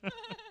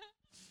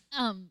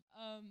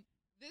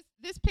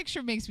 This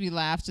picture makes me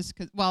laugh just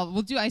because. Well,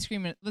 we'll do ice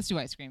cream. Let's do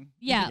ice cream.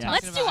 Yeah, We've been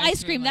let's talking do about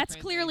ice cream. like That's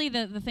crazy. clearly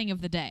the thing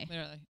of the day.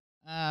 Clearly.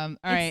 All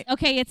right.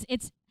 Okay,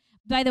 it's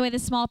by the way,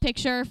 this small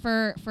picture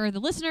for the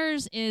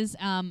listeners is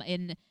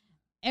in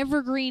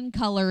evergreen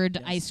colored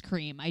Yes. ice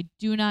cream. I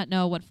do not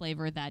know what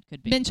flavor that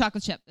could be. Mint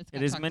chocolate chip. It's It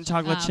got is mint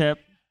chocolate Um, chip.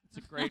 It's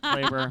a great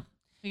flavor.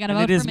 We got to And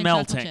vote it is for mint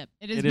melting. chocolate chip.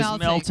 It is It is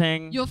melting.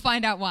 melting. You'll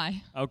find out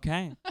why.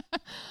 Okay.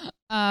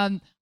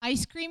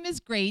 Ice cream is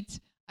great.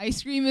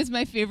 Ice cream is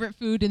my favorite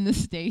food in the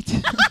state.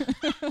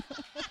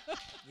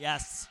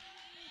 Yes.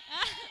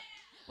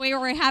 We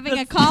were having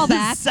a The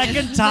callback.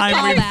 second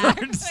time we've Callback.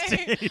 heard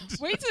stage.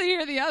 Wait till you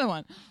hear the other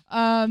one.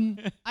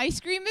 Ice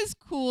cream is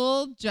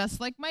cool, just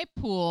like my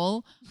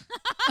pool.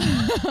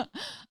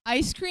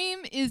 Ice cream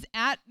is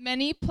at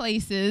many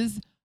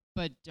places,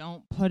 but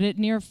don't put it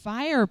near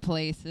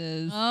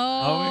fireplaces.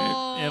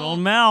 Oh, It'll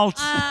melt.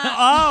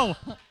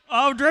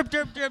 Oh, drip,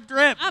 drip, drip,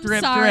 drip. I'm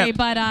drip, sorry, drip.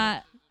 but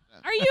are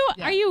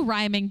Yeah. you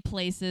rhyming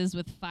places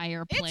with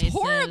fireplaces? It's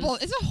horrible.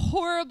 It's a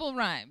horrible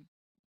rhyme.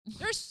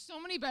 There's so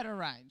many better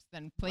rhymes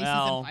than places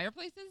Well, and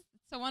fireplaces.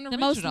 It's so the unoriginal.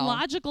 most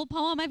logical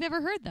poem I've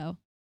ever heard, though.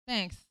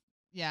 Thanks.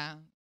 Yeah.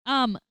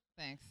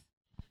 Thanks.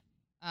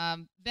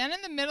 Then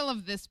in the middle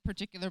of this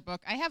particular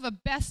book, I have a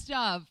best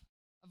of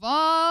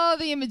all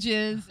the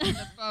images in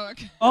the book.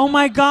 Oh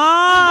my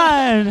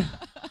God.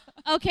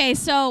 Okay,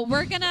 so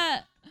we're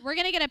gonna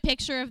get a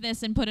picture of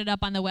this and put it up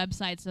on the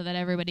website so that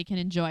everybody can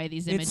enjoy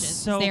these It's images.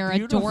 so They're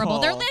adorable.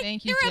 They're beautiful.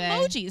 Thank you, they're Jay.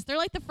 emojis. They're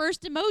like the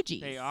first emojis.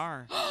 They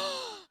are.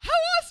 How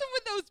awesome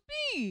would those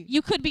be?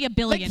 You could be a Like,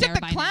 billionaire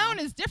except by the clown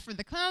now. is different.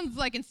 The clown's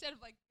like, instead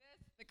of like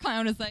this, the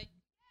clown is like,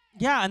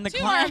 Yeah, and the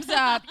 2 arms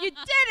up. You did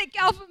it,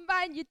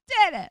 Gelfenbien. You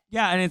did it.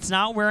 Yeah, and it's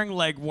not wearing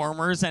leg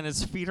warmers, and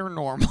its feet are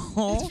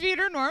normal. His feet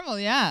are normal,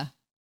 yeah.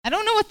 I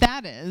don't know what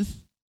that is.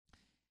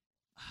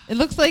 It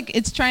looks like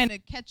it's trying to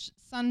catch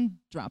sun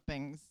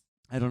droppings.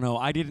 I don't know.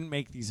 I didn't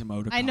make these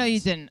emoticons. I know you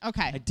didn't.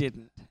 Okay. I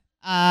didn't.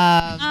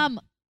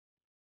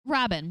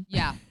 Robin.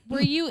 Yeah.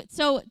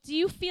 So do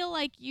you feel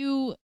like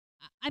you,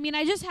 I mean,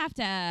 I just have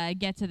to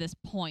get to this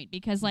point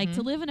because like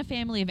to live in a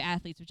family of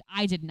athletes, which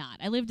I did not.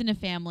 I lived in a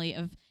family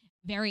of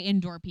very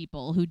indoor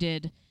people who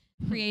did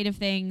creative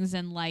things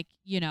and like,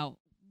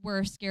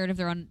 were scared of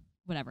their own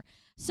whatever.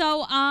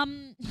 So,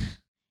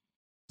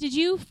 did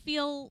you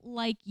feel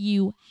like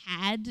you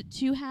had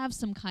to have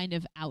some kind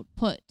of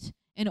output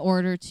in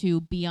order to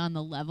be on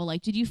the level?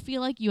 Like, did you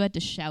feel like you had to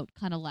shout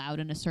kind of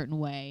loud in a certain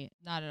way?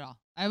 Not at all.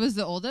 I was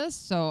the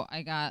oldest, so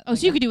I got... Oh,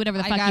 so you could do whatever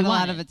the fuck you wanted. I got a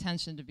lot of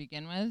attention to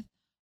begin with.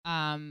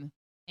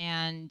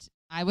 And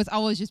I was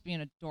always just being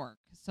a dork.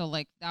 So,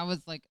 like, that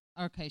was like,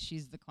 okay,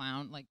 she's the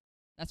clown. Like,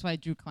 that's why I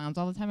drew clowns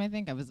all the time, I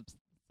think. I was obsessed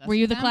Were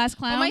you with the them. class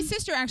clown? Well, my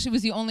sister actually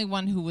was the only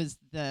one who was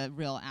the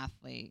real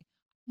athlete.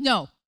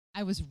 No,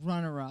 I was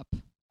runner-up.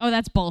 Oh,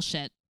 that's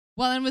bullshit.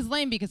 Well, and it was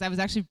lame because I was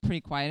actually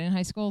pretty quiet in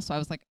high school. So I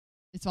was like,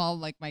 it's all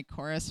like my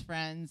chorus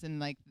friends and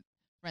like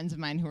friends of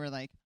mine who were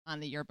like on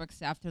the yearbook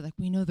staff. They're like,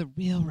 we know the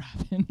real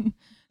Robin.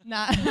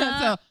 Not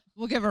so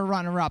we'll give her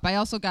runner-up. I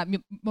also got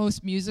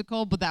most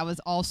musical, but that was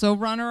also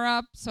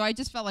runner-up. So I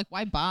just felt like,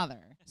 why bother?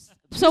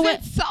 So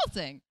it's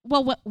insulting.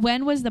 Well,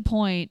 when was the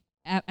point?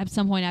 At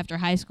some point after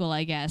high school,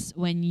 I guess,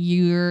 when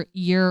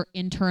your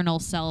internal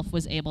self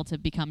was able to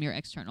become your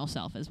external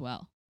self as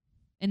well,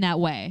 in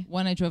that way.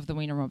 When I drove the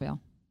Wienermobile.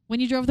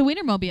 When you drove the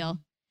Wienermobile,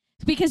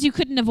 because you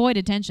couldn't avoid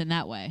attention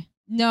that way.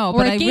 No, or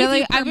but I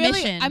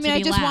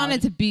just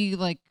wanted to be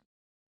like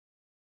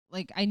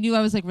I knew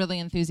I was like really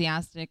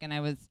enthusiastic and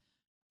I was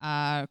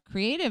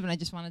creative and I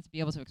just wanted to be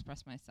able to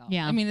express myself.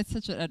 Yeah. I mean, it's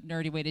such a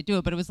nerdy way to do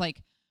it, but it was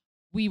like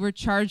we were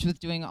charged with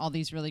doing all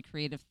these really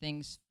creative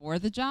things for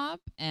the job.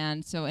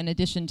 And so in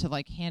addition to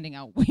like handing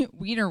out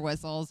wiener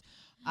whistles,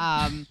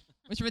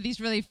 which were these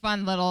really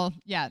fun little,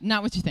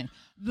 not what you think,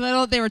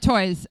 they were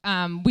toys.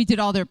 We did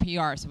all their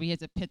PR, so we had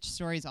to pitch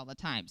stories all the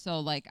time. So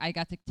like I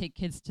got to take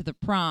kids to the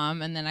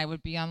prom, and then I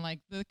would be on like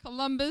the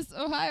Columbus,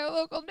 Ohio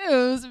local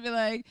news and be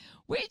like,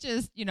 we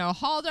just,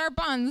 hauled our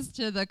buns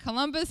to the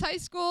Columbus High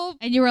School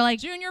and you were like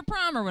junior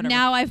prom or whatever.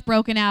 Now I've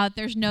broken out.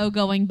 There's no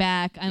going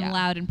back. I'm a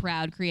loud and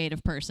proud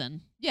creative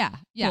person. Yeah.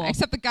 Cool.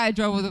 Except the guy I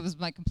drove with was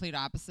my complete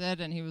opposite,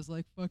 and he was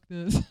like, "Fuck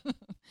this."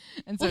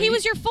 And so he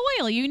was your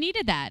foil. You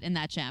needed that in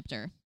that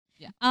chapter.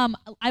 Yeah.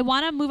 I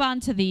want to move on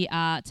to the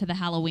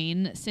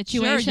Halloween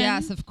situation. Sure.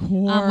 Yes, of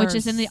course. Which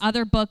is in the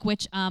other book.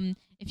 Which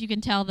if you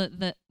can tell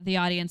the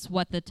audience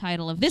what the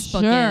title of this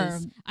book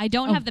is, I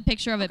don't have the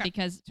picture of it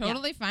because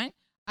totally fine.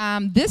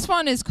 This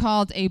one is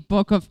called A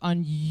Book of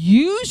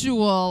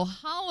Unusual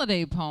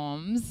Holiday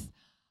Poems.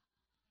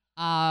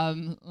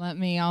 Let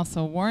me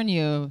also warn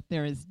you,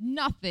 there is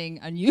nothing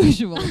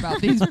unusual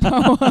about these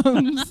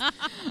poems.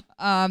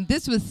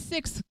 This was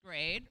 6th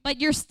grade.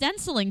 But your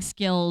stenciling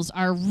skills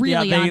are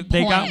really on point.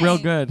 They got real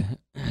good.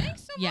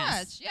 Thanks so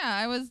much. Yeah,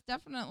 I was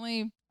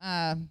definitely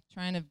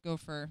trying to go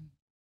for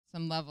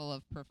some level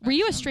of perfection. Were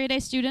you a straight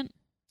A student?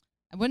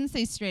 I wouldn't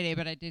say straight A,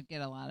 but I did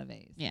get a lot of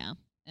A's. Yeah.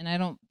 And I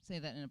don't say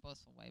that in a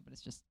boastful way, but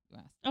it's just you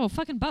asked. Oh,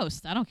 fucking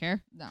boast. I don't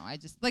care. No, I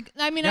just, I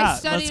studied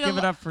let's give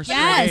it up for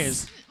straight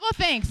A's. Well,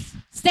 thanks.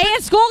 Stay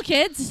in school,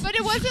 kids. But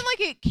it wasn't like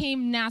it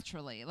came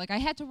naturally. Like, I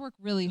had to work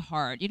really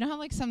hard. You know how,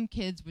 like, some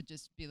kids would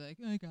just be like,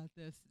 I got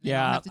this.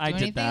 Yeah, don't have to do I did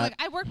anything? that. Like,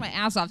 I worked my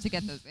ass off to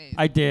get those A's.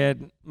 I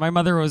did. My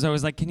mother was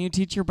always like, can you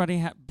teach your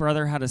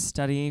brother how to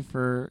study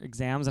for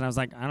exams? And I was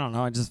like, I don't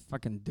know. I just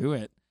fucking do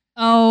it.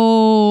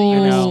 Oh. So you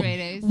I know. were straight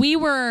A's? We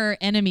were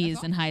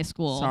enemies in high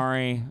school.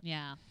 Sorry.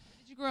 Yeah.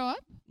 Did you grow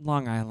up?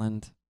 Long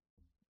Island.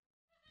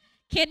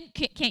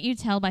 Can't you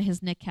tell by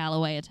his Nick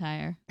Calloway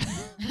attire?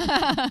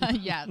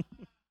 Yeah.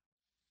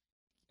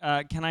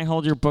 Can I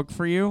hold your book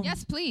for you?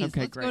 Yes, please.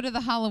 Okay, Let's great. go to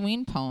the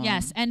Halloween poem.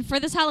 Yes, and for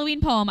this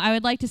Halloween poem, I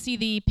would like to see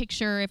the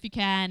picture, if you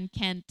can,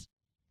 Kent,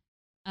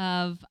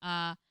 of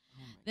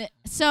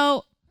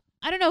so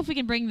I don't know if we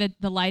can bring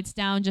the lights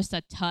down just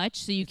a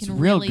touch so you It's can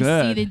real really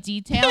good. see the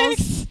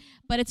details.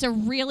 But it's a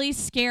really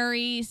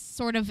scary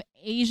sort of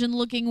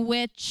Asian-looking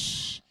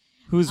witch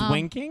Who's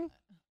winking?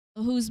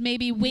 who's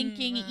maybe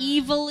winking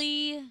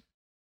evilly.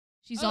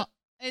 She's all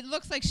It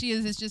looks like she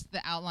is. It's just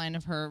the outline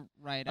of her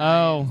right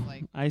eye. Oh, is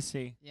like, I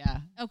see. yeah.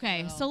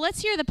 okay. Well. So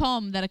let's hear the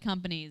poem that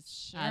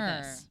accompanies Sure.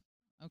 this.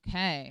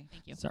 Okay.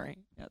 Thank you. Sorry.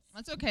 Yes.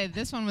 That's okay.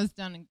 This one was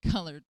done in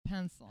colored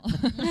pencil.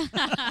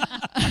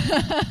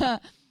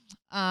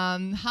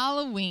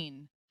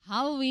 Halloween.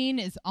 Halloween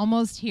is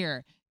almost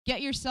here.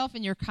 Get yourself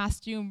and your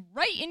costume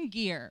right in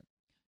gear.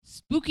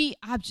 Spooky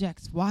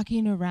objects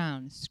walking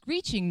around,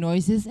 screeching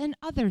noises and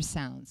other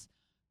sounds.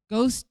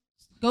 Ghosts,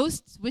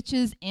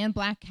 witches, and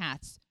black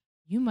cats.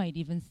 You might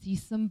even see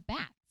some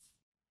bats.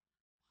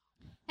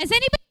 Has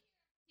anybody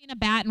seen a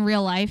bat in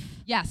real life?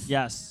 Yes.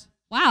 Yes.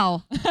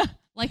 Wow.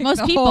 Like Pick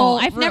most the people. whole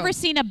I've never room.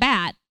 seen a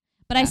bat,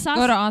 but I saw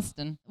Go to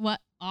Austin. what?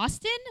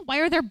 Austin? Why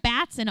are there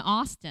bats in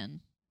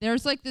Austin?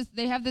 There's like this.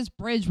 They have this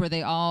bridge where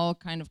they all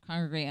kind of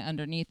congregate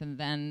underneath, and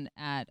then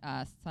at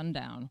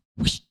sundown,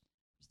 whoosh,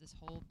 there's this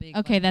whole big.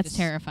 Okay, like, that's this-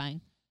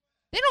 terrifying.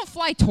 They don't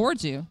fly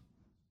towards you.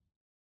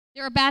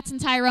 There are bats in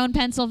Tyrone,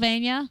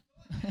 Pennsylvania.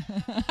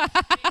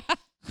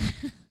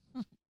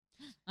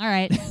 All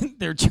right.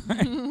 They're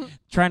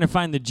trying to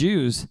find the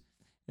Jews,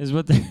 is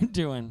what they're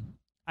doing.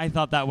 I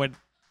thought that would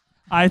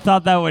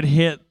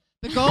hit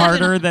The golden-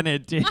 harder than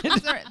it did.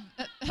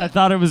 I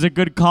thought it was a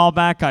good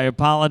callback. I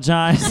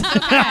apologize.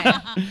 Okay.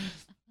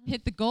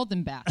 Hit the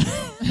golden bat.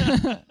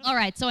 All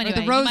right. So Or anyway,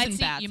 the you rosen might see,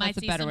 bats. you might That's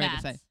a see better some way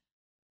bats. to say.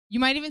 You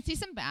might even see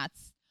some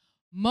bats.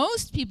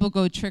 Most people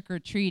go trick or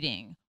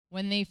treating.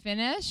 When they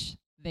finish,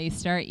 they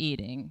start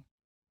eating.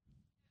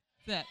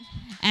 That's it.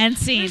 And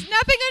scene. There's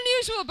nothing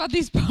unusual about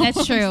these poems.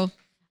 That's true.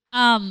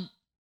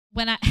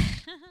 When I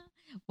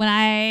when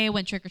I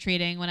went trick or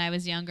treating when I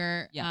was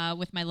younger,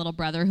 with my little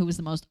brother, who was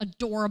the most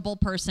adorable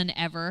person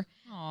ever.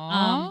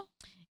 Aww.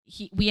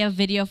 We have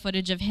video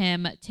footage of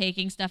him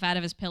taking stuff out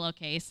of his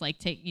pillowcase, like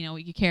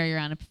you carry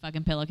around a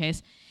fucking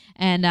pillowcase,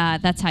 and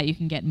that's how you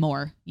can get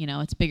more.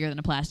 It's bigger than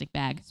a plastic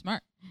bag.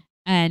 Smart.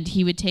 And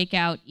he would take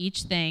out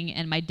each thing,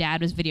 and my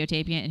dad was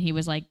videotaping it, and he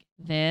was like,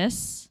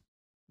 this,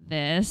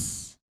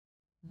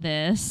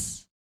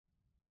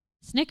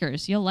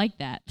 Snickers, you'll like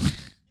that.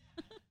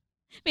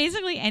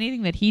 Basically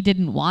anything that he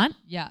didn't want,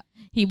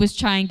 he was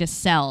trying to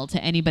sell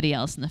to anybody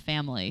else in the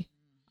family.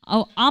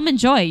 Oh, Almond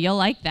Joy, you'll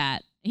like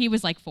that. He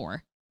was like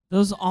 4.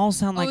 Those all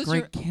sound like is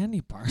great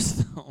candy bars,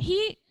 though.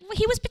 He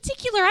was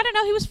particular. I don't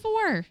know. He was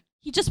 4.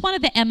 He just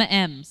wanted the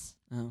M&Ms.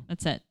 Oh.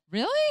 That's it.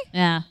 Really?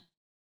 Yeah.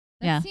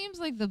 That seems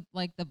like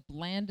the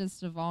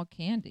blandest of all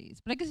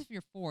candies. But I guess if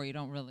you're 4, you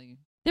don't really.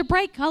 They're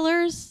bright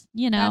colors,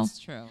 That's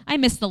true. I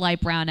miss the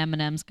light brown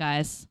M&Ms,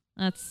 guys.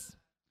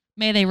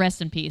 May they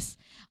rest in peace.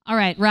 All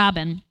right,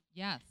 Robin.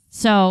 Yes.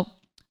 So,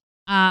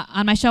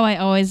 on my show, I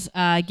always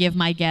give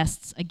my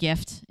guests a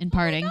gift in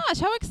parting. Oh my gosh,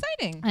 how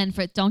exciting! And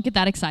don't get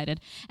that excited.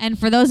 And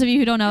for those of you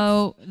who don't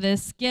know,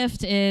 this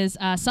gift is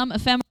some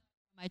ephemera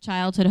from my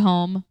childhood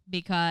home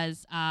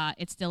because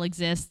it still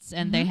exists,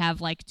 and they have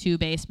like 2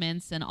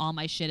 basements, and all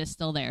my shit is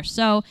still there.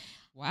 So,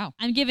 wow,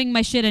 I'm giving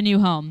my shit a new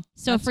home.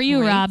 So That's for you,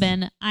 great.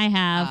 Robin, I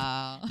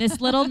have this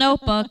little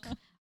notebook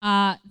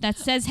that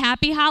says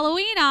Happy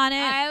Halloween on it.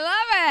 I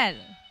love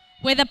it.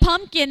 With a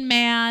pumpkin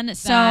man,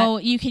 so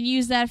you can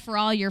use that for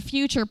all your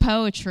future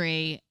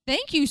poetry.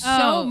 Thank you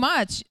so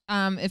much.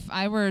 If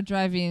I were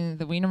driving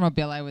the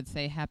Wienermobile, I would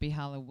say Happy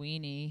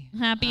Halloweeny.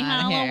 Happy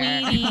on here.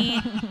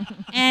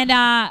 Halloweeny.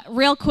 And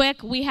real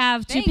quick, we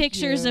have 2 Thank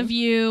pictures you. of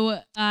you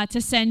to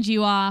send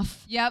you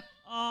off. Yep.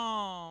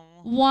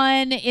 Oh.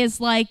 One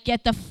is like,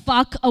 get the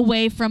fuck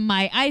away from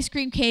my ice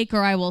cream cake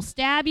or I will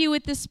stab you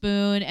with the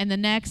spoon. And the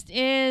next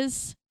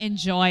is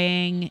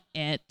enjoying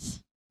it.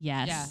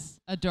 Yes. Yeah.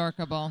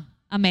 Adorable.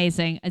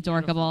 Amazing.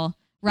 Adorable.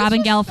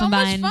 Robin This was so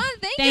much Gelfenbien. fun.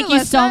 Thank you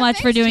you, so Alyssa. much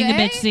for Thanks, doing the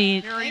Jay. bitch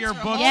seat. Here are your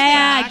books.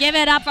 Yeah, back. give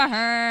it up for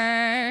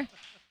her.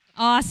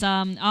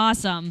 Awesome.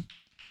 Awesome.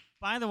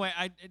 By the way,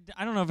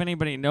 I don't know if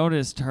anybody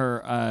noticed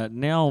her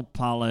nail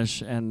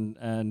polish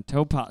and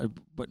toe polish,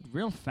 but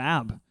real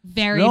fab.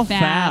 Very real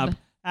fab.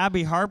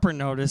 Abby Harper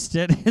noticed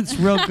it. It's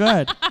real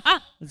good.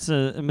 It's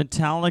a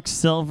metallic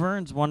silver.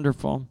 It's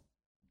wonderful.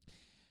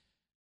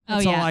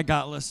 That's all I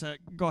got, Lissa.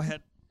 Go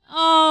ahead.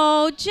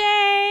 Oh,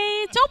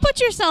 Jay, don't put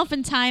yourself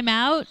in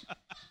timeout.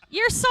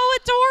 You're so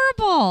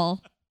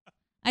adorable.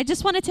 I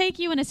just want to take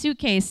you in a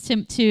suitcase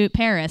to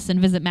Paris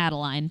and visit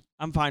Madeline.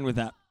 I'm fine with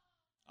that.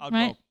 I'll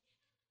Right? go.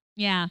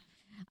 Yeah.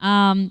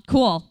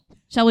 Cool.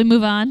 Shall we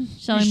move on?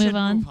 Shall we should move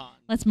on? move on.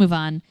 Let's move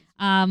on.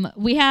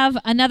 We have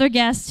another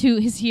guest who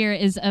is here.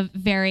 Is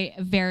very,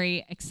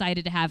 very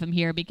excited to have him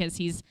here because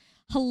he's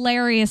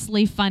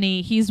hilariously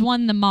funny. He's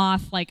won the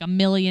Moth like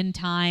 1,000,000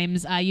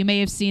 times. You may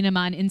have seen him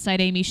on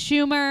Inside Amy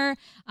Schumer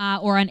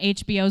or on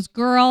HBO's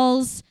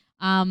Girls.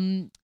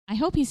 I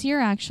hope he's here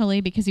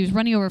actually because he was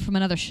running over from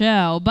another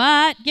show.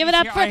 But give it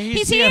up for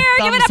he's here.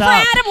 Give it up for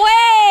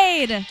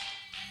Adam Wade.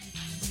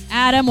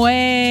 Adam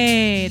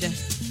Wade.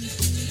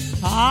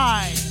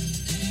 Hi.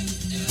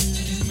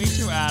 Nice to meet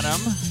you,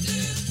 Adam.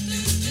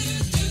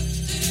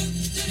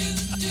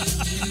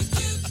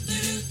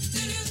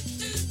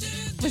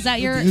 Was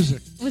that your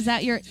music. Was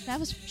that your that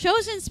was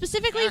chosen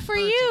specifically Back for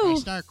hurts. you? If I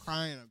start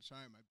crying, I'm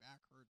sorry. My back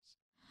hurts.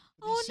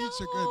 But Oh, these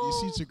seats are good. no. These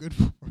seats are good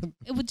for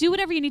them. Do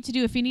whatever you need to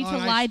do. If you need to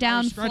And lie down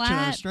I was stretching, I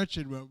flat. was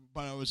stretching,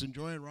 but I was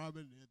enjoying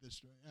Robin.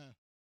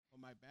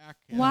 On my back.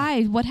 Yeah.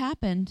 Why? What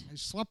happened? I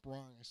slept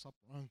wrong.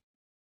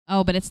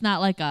 Oh, but it's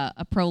not like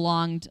a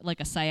prolonged, like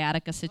a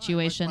sciatica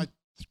situation. Like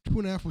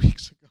 2.5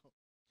 weeks ago.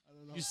 I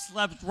don't know. You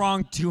slept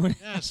wrong 2.5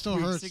 Yeah, it still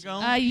weeks hurts.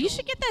 ago. You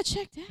should get that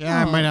checked out.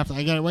 Yeah, I might have to.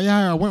 I got it. Well,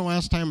 yeah, I went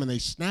last time and they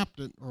snapped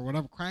it or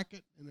whatever, crack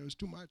it, and it was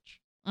too much.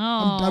 Oh,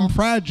 I'm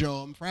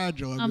fragile. I'm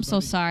fragile. I'm so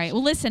everybody. sorry.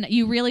 Well, listen,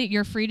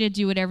 you're free to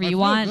do whatever I you feel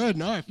want. good.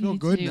 No, I feel You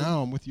good do.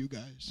 now. I'm with you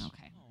guys.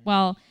 Okay.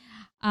 Well,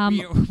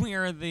 We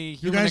are the You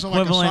human guys are like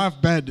a equivalent.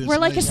 soft bed. It's we're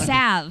like a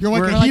salve. You're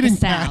like We're a like heating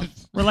salve. pad.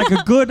 We're like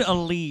a good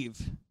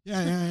Aleve.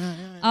 Yeah.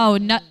 Oh,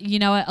 no, you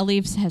know what?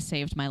 Aleve has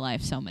saved my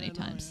life so many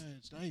times. Yeah,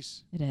 it's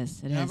nice. It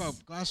is. It Have is.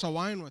 a glass of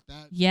wine with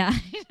that. Yeah.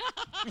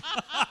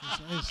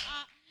 It's nice.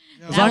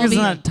 Yeah, As That long will as it's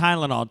be- not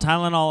Tylenol.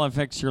 Tylenol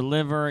affects your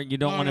liver. You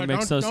don't want to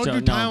mix those two.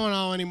 Don't do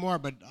Tylenol anymore,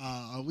 but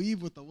Aleve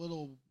with a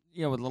little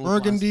Yeah, with a little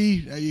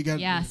burgundy. You got.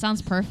 Yeah,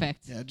 sounds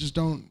perfect. Yeah, just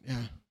don't. Yeah.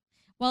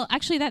 Well,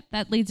 actually,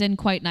 that leads in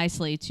quite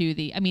nicely to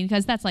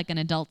because that's like an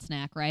adult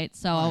snack, right?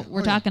 So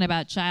we're talking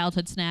about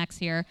childhood snacks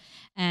here.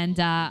 And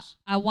I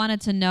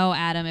wanted to know,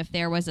 Adam, if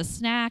there was a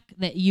snack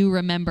that you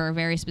remember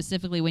very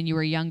specifically when you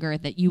were younger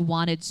that you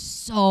wanted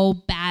so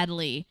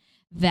badly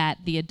that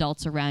the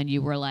adults around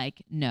you were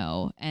like,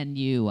 no, and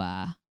you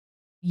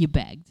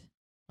begged.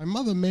 My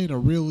mother made a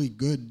really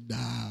good.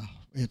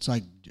 It's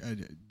like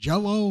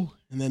Jell-O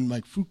and then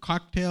like fruit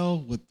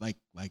cocktail with like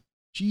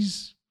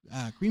cheese.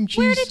 Cream cheese.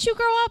 Where did you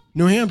grow up?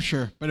 New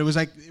Hampshire, but it was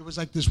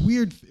like this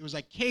weird. It was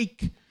like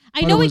cake.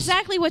 I know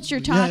exactly what you're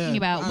talking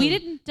about. We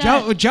didn't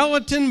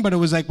gelatin, but it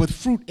was like with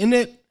fruit in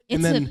it,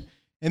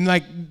 and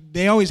like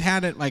they always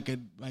had it like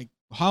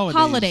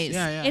holidays.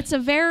 Yeah. It's a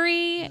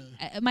very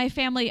my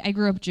family. I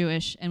grew up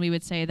Jewish, and we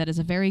would say that is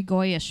a very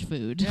goyish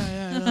food.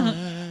 Yeah.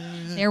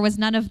 There was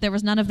none of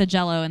the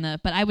Jell-O in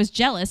but I was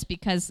jealous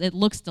because it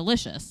looks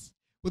delicious.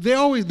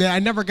 Well, I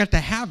never got to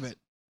have it.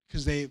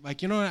 Because they,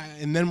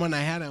 and then when I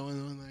had it, it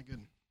wasn't that good.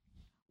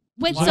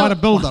 Wait, a lot of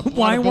buildup.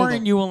 Why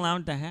weren't you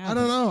allowed to have it? I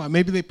don't know.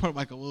 Maybe they put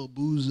like a little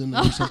booze in it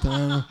or something. I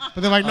don't know.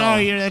 But they're like,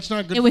 no, that's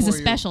not good for you. It was a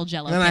special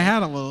Jell-O. And then I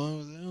had a little.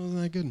 It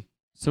wasn't that good.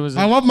 So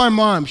I love my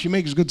mom. She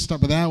makes good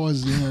stuff, but that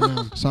was,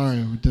 sorry.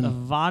 It didn't. A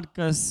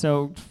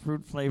vodka-soaked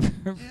fruit flavor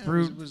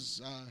fruit. It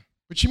was,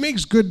 but she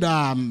makes good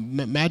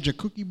magic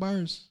cookie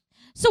bars.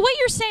 So what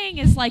you're saying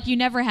is like you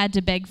never had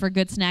to beg for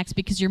good snacks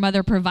because your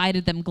mother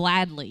provided them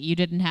gladly. You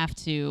didn't have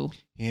to.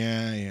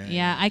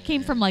 Yeah. I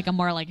came from like a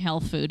more like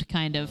health food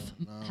kind of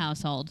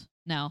household.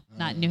 No,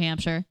 not in New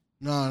Hampshire.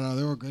 No,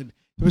 they were good.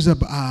 There was a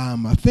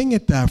thing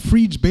at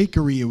Freed's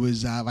Bakery. It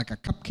was like a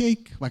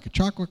cupcake, like a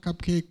chocolate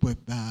cupcake with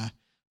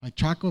like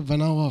chocolate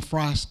vanilla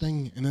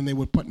frosting, and then they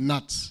would put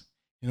nuts,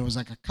 and it was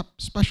like a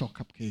special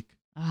cupcake.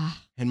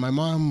 And my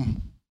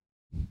mom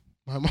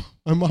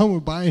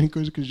would buy it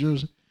because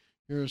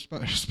you're a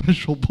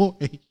special boy.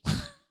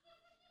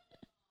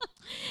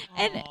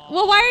 And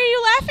well, why are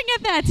you laughing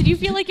at that? Did you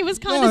feel like it was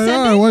condescending?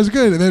 No, it was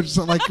good. And it's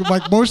like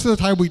most of the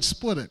time we'd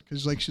split it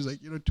because she's like,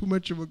 too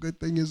much of a good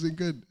thing isn't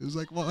good. It was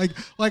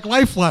like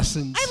life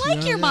lessons. I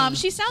like your mom.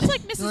 She sounds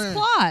like Mrs.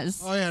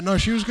 Claus. Oh yeah, no,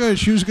 she was good.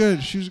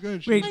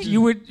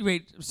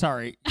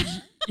 Sorry.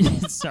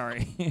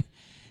 Sorry.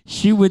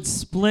 She would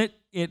split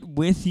it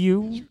with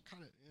you.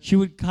 She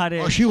would cut it.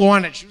 Oh, she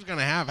wanted. She was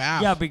gonna have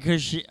half. Yeah,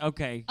 because she.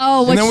 Okay.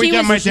 Oh, what she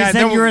was. She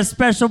said you're a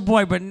special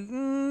boy, but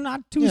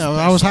not too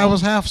special. I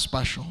was half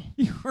special.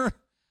 You were.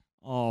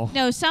 Oh.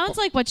 No, sounds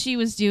like what she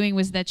was doing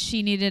was that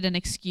she needed an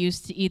excuse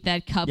to eat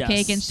that cupcake,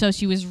 Yes. and so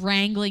she was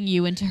wrangling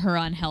you into her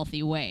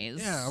unhealthy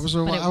ways. Yeah, I was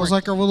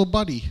like her little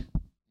buddy.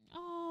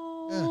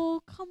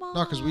 Oh, come on.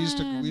 No, because we used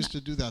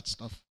to do that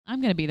stuff.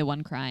 I'm gonna be the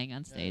one crying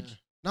on stage. Yeah.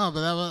 No,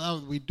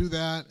 but we'd do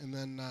that, and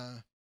then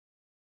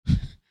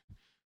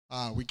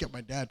we get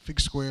my dad fig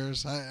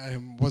squares. I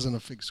wasn't a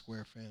fig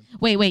square fan.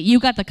 Wait, you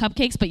got the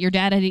cupcakes, but your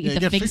dad had to eat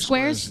the fig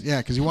squares?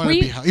 Yeah, because he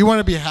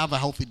wanted to have a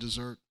healthy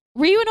dessert.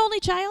 Were you an only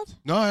child?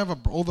 No, I have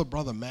an older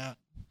brother, Matt.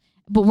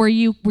 But were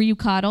you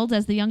coddled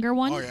as the younger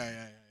one? Oh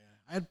yeah.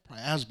 I had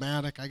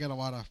asthmatic. I got a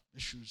lot of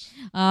issues.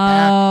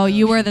 Oh,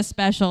 you were the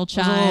special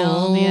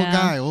child.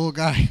 Little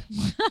guy.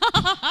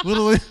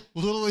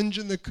 little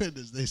engine that could,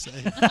 as they say.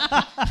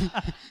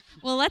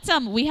 Well, let's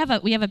we have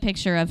a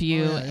picture of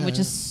you, which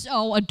is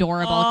so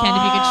adorable. Ken,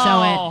 if you could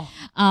show it.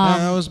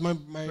 That was my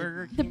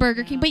the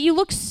Burger King. But you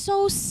look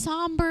so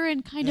somber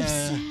and kind of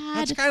sad.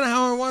 That's kind of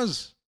how it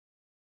was.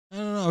 I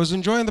don't know. I was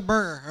enjoying the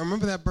burger. I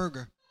remember that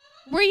burger.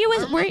 Were you?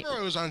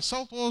 It was on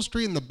South Wall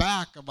Street in the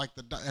back of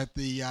at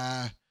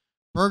the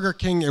Burger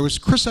King. It was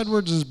Chris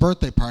Edwards'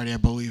 birthday party, I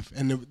believe,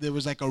 and there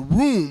was like a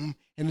room,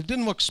 and it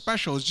didn't look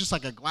special. It was just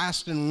like a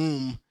glassed-in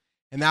room,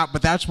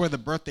 but that's where the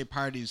birthday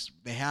parties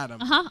they had them.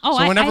 Oh,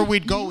 so whenever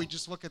we'd go, we'd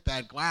just look at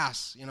that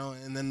glass,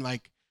 and then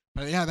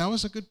but yeah, that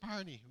was a good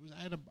party.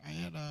 I had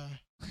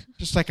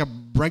just like a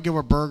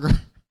regular burger.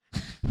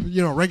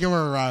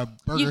 Regular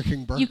Burger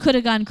King burger. You could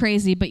have gone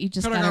crazy, but you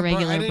just got a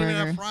regular burger. I didn't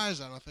burger. have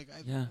fries. I don't think I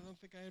had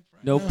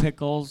fries. No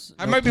pickles.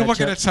 I might be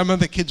looking at some of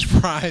the kids'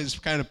 fries,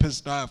 kind of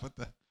pissed off.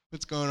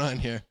 What's going on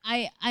here?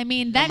 I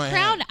mean, that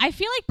crown, I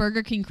feel like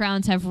Burger King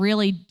crowns have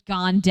really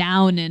gone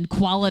down in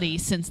quality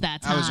since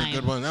that time. That was a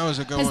good one.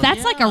 Because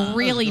that's like a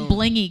really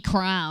blingy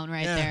crown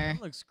right there.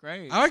 That looks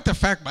great. I like the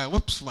fact my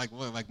lips like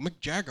Mick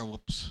Jagger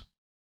lips.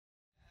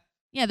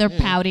 Yeah, they're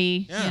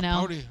pouty. Yeah,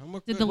 pouty.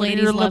 Did the What do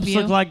ladies your love lips you?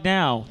 look like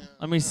now?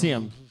 Let me see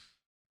them.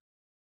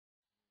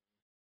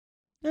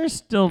 They're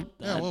still.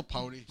 Yeah, a little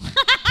pouty.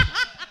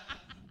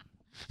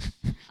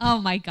 Oh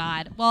my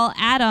God. Well,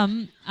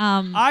 Adam.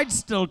 I'd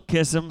still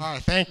kiss him. All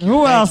right, thank you.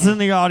 Who else in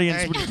the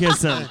audience would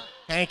kiss him?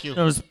 Thank you.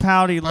 Those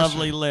pouty,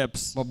 lovely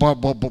lips.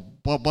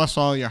 Bless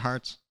all your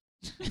hearts.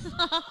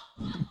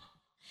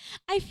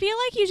 I feel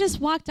like you just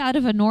walked out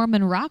of a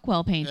Norman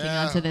Rockwell painting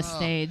Yeah, onto this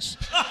stage.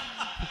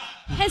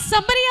 Has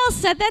somebody else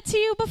said that to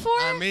you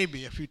before?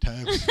 Maybe a few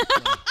times.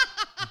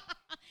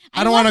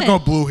 I don't want to go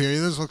blue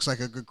here. This looks like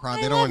a good crowd.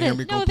 They don't want to hear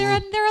me go blue.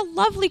 They're a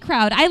lovely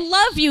crowd. I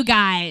love you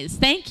guys.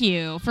 Thank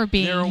you for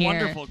being here. They're a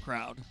wonderful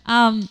crowd.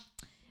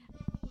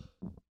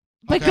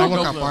 But I'll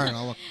look up. All right,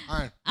 I'll look. All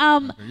right.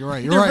 You're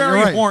right. You're They're right. very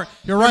You're right. hor-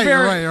 You're right. they're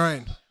You're very- right. You're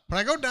right. But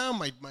I go down.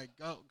 My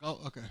go.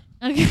 Okay.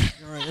 Okay.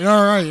 You're right. You're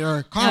all right. You're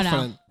right.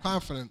 Confident.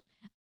 Confident.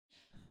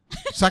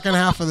 Second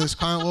half of this,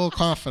 a little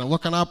confident.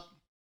 Looking up.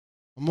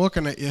 I'm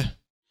looking at you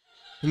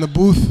in the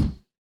booth.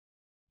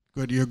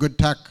 Good. You're a good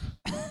tech.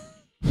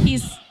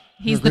 He's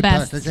You're the good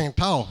best. Tech. I can't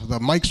tell. The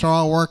mics are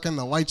all working.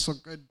 The lights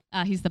look good.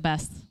 He's the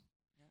best.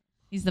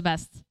 He's the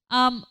best.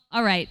 All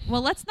right.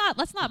 Well, let's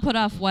not put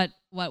off what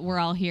we're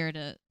all here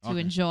to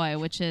enjoy,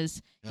 which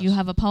is you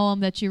have a poem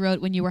that you wrote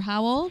when you were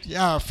how old?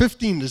 Yeah,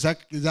 15. Is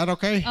that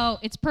okay? Oh,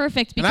 it's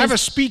perfect. And I have a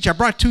speech. I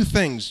brought two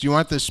things. Do you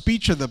want the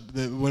speech or the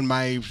when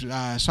my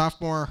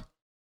sophomore?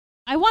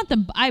 I want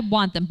them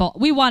both.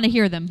 We want to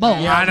hear them both.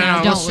 Yeah, I don't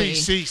know. Don't We'll we?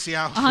 see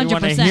how. 100%. You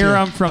want to hear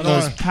them from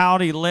those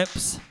pouty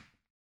lips?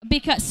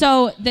 Because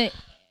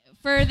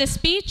for the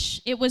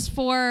speech, it was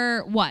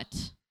for what?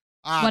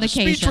 What the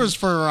occasion? speech was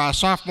for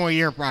sophomore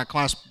year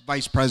class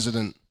vice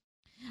president.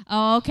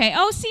 Oh, okay.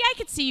 Oh, see, I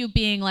could see you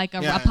being like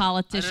a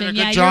politician. I did a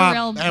Yeah, good job.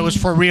 you're real. It was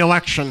for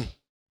re-election.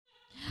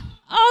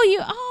 Oh,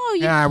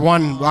 you. Yeah, I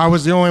won. I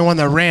was the only one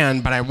that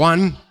ran, but I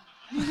won.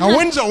 A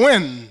win's a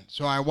win.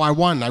 So I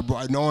won.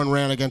 No one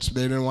ran against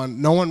me. They didn't want.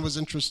 No one was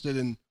interested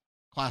in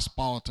class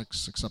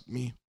politics except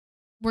me.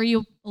 Were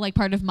you like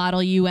part of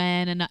Model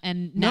UN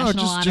and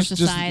National Honor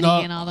Society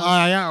and all those?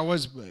 Yeah, it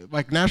was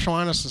like National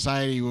Honor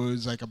Society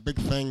was like a big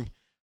thing.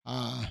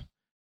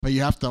 But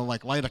you have to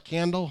like light a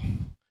candle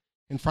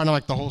in front of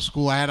like the whole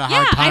school. I had a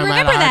hard time. I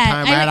remember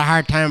that. I had a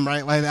hard time,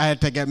 right? Like I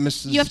had to get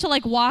Mrs. You have to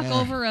like walk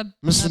over a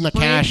Mrs. a Nakash.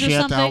 bridge She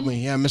or had to help something?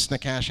 me. Yeah, Mrs.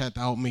 Nakash had to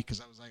help me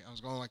because I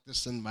was going like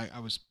this, and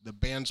the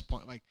band's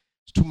like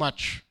it's too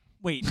much.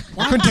 Wait,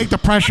 I couldn't take the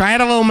pressure. I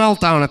had a little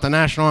meltdown at the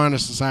National Honor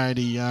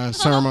Society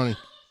ceremony.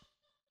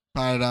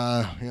 But what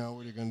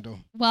are you gonna do?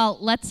 Well,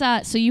 let's.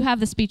 So you have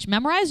the speech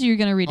memorized, or you're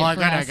gonna read it? I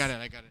for got us? it.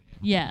 I got it.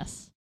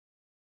 Yes.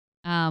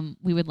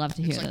 We would love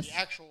to hear It's like this. the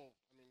actual.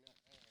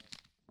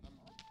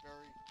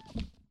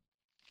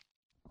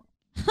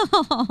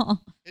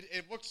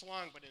 It looks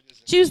long, but it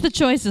isn't. Choose the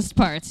choicest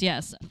parts.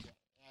 Yes.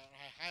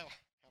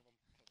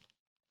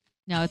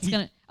 No, it's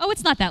gonna. Oh,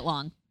 it's not that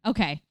long.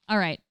 Okay. All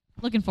right.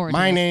 Looking forward.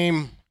 My to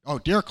name. Oh,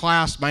 dear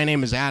class, my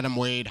name is Adam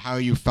Wade. How are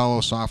you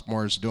fellow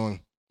sophomores doing?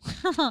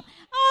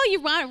 Oh,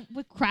 you want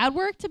with crowd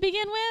work to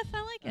begin with?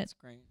 I like that's it.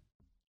 great.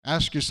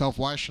 Ask yourself,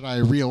 why should I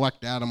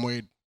re-elect Adam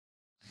Wade?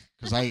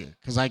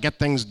 Because I get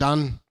things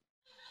done.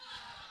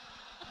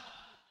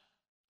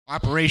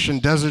 Operation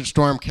Desert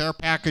Storm care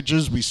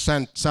packages. We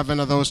sent 7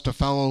 of those to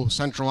fellow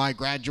Central I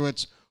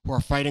graduates who are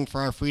fighting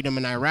for our freedom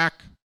in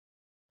Iraq.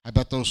 I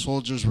bet those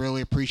soldiers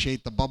really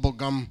appreciate the bubble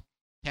gum,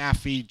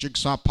 taffy,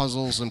 jigsaw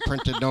puzzles, and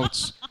printed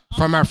notes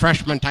from our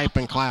freshman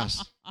typing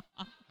class.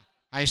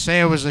 I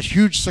say it was a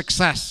huge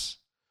success.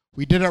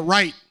 We did it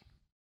right.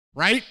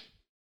 Right?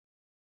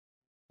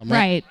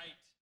 Right.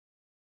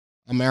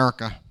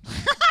 America.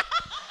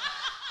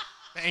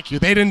 Thank you.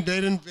 They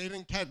didn't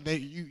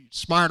you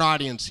smart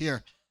audience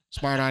here.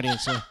 Smart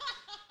audience here.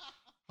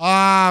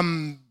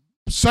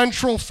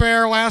 Central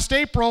Fair last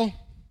April.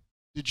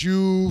 Did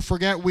you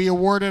forget we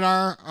awarded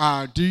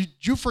did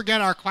you forget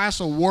our class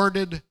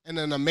awarded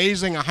an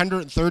amazing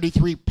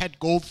 133 pet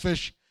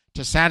goldfish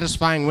to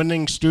satisfying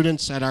winning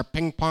students at our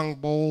ping pong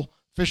bowl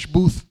fish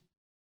booth?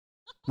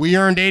 We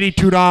earned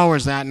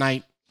 $82 that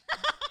night.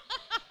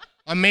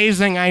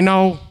 Amazing, I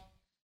know.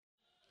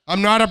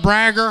 I'm not a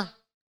bragger.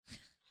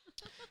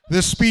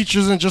 This speech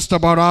isn't just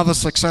about all the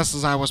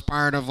successes I was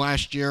part of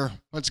last year.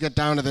 Let's get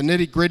down to the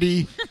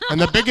nitty-gritty.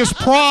 And the biggest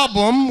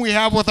problem we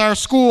have with our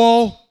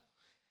school,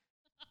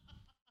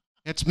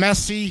 it's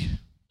messy,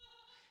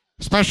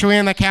 especially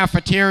in the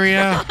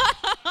cafeteria.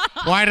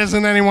 Why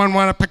doesn't anyone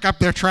want to pick up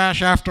their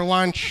trash after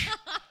lunch?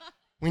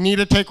 We need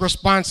to take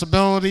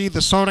responsibility.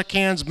 The soda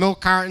cans,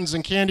 milk cartons,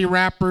 and candy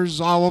wrappers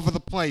all over the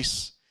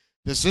place.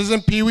 This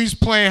isn't Pee-wee's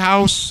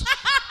Playhouse.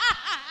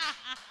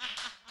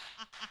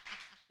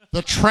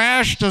 The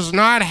trash does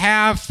not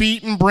have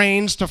feet and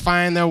brains to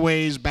find their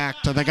ways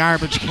back to the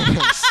garbage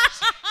cans.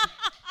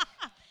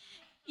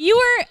 You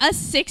were a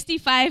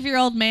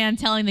 65-year-old man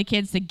telling the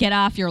kids to get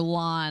off your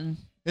lawn.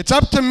 It's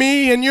up to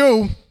me and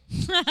you.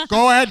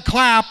 Go ahead,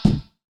 clap.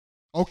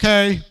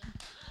 Okay.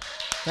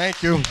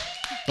 Thank you.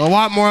 A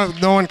lot more,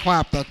 no one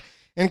clapped.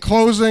 In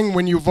closing,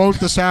 when you vote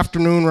this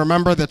afternoon,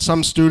 remember that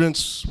some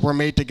students were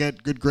made to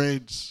get good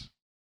grades.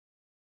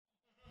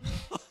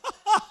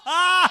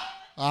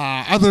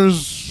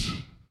 Others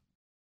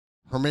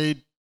were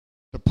made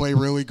to play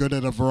really good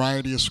at a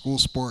variety of school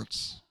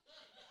sports.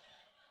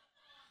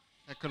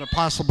 That could have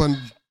possibly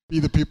be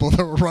the people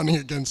that were running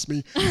against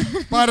me.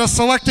 But a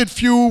selected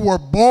few were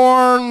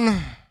born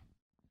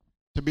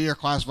to be your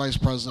class vice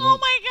president. Oh,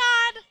 my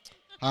God.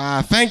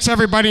 Thanks,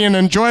 everybody, and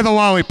enjoy the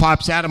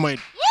lollipops. Adam Wade.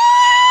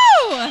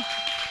 Woo!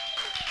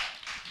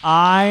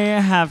 I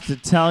have to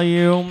tell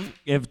you,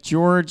 if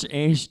George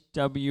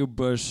H.W.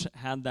 Bush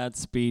had that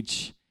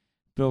speech,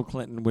 Bill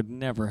Clinton would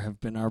never have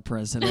been our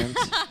president.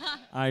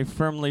 I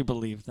firmly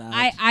believe that.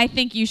 I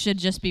think you should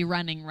just be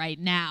running right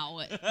now.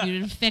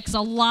 You'd fix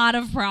a lot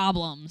of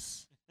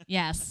problems.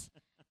 Yes.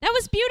 That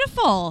was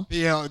beautiful.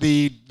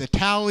 The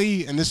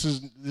tally, and this is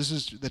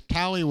the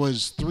tally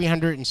was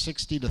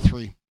 360 to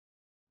 3.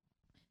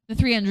 The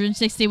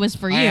 360 was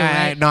for you,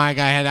 right? No, I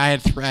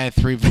had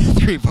three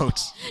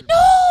votes.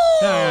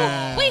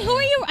 No! Wait, who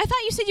are you? I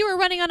thought you said you were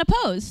running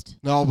unopposed.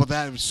 No, but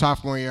that was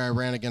sophomore year. I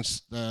ran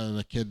against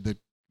the kid that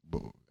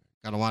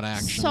got a lot of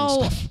action and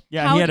stuff.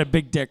 Yeah, he had a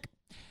big dick.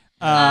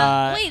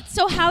 Wait,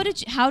 so how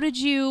did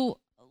you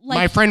like?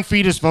 My friend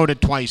Fetus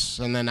voted twice,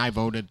 and then I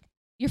voted.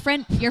 Your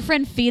friend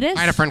Fetus?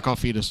 I had a friend called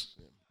Fetus.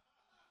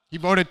 He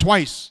voted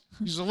twice.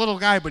 He's a little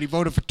guy, but he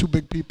voted for two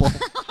big people.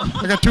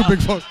 I got two big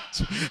votes.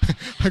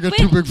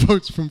 Two big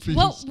votes from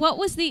Fetus. What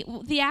was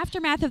the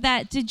aftermath of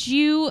that? Did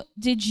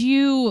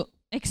you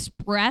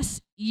express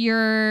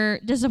your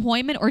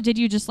disappointment, or did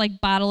you just like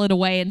bottle it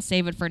away and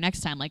save it for next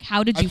time? Like,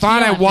 how did you? I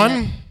thought feel I won.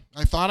 it?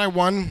 I thought I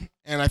won,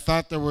 and I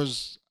thought there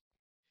was.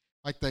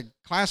 Like the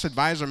class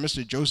advisor,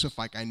 Mr. Joseph,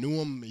 like I knew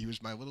him. He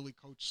was my Little League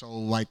coach. So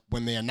like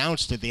when they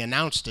announced it,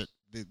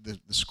 the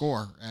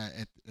score,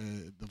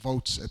 the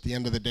votes at the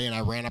end of the day, and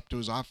I ran up to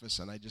his office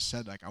and I just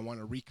said like I want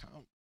to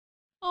recount.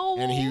 Oh.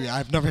 And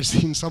I've never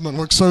seen someone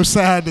look so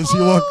sad as he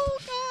looked.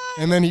 God.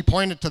 And then he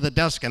pointed to the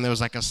desk and there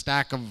was like a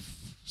stack of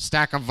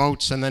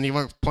votes, and then he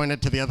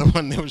pointed to the other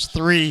one. There was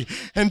 3,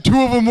 and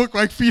 2 of them looked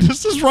like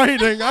Fetus's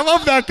writing. I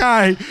love that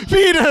guy,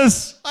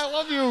 Fetus. I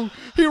love you.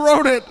 He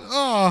wrote it.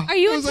 Oh, are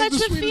you it in was touch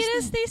like the with sweetest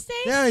Fetus thing. these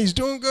days? Yeah, he's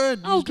doing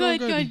good. Oh, He's doing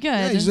good.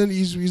 Yeah, he's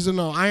in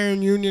the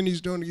Iron Union. He's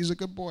a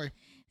good boy.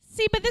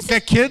 See, but He's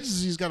got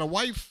kids. He's got a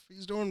wife.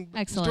 He's doing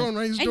excellent.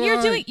 He's doing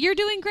right. You're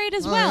doing great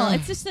as well. Yeah.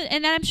 It's just,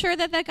 and I'm sure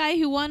that guy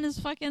who won is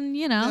fucking,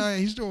 Yeah,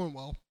 he's doing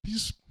well.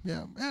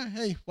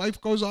 Hey,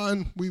 life goes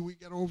on. We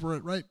get over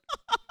it, right?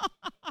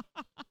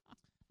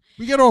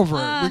 We get over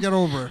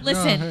it.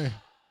 Listen, hey.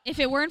 If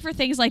it weren't for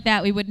things like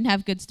that, we wouldn't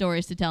have good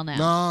stories to tell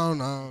now.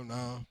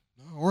 No.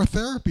 Or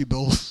therapy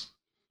bills.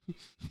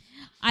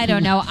 I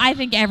don't know. I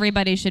think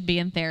everybody should be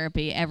in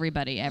therapy.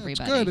 Everybody.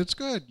 It's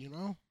good,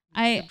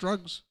 Get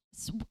drugs.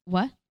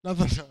 What?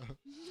 Nothing.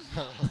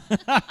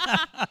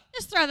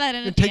 Just throw that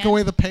in. And take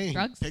away the pain.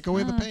 Drugs? Take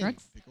away the pain.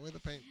 Drugs? Take away the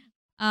pain.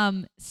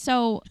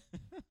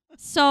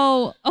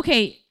 So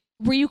okay.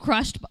 Were you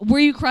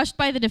crushed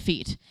by the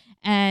defeat?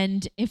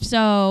 And if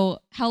so,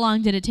 how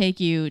long did it take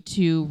you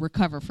to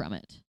recover from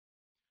it?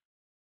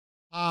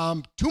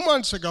 2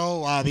 months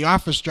ago, the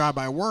office job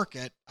I work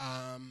at,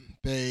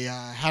 they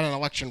had an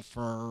election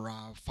for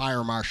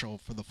fire marshal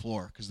for the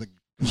floor because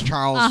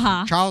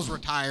Charles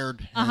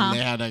retired, and they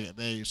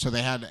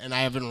had, and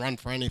I haven't run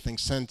for anything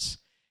since.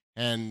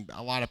 And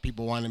a lot of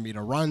people wanted me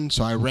to run,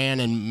 so I ran,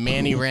 and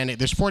Manny ran it.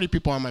 There's 40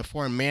 people on my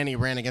floor, and Manny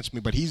ran against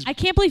me, but I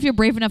can't believe you're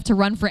brave enough to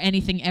run for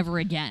anything ever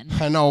again.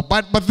 I know,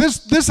 but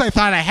this I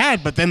thought I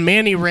had, but then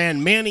Manny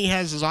ran. Manny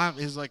has his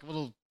like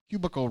little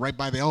cubicle right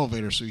by the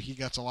elevator, so he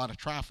gets a lot of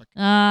traffic.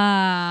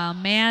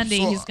 Mandy,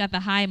 he's got the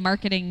high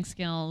marketing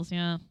skills,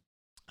 yeah.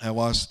 I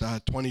lost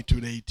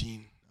 22 to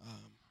 18.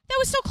 That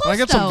was so close, I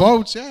got some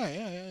votes,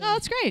 yeah. Oh,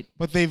 that's great.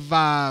 But they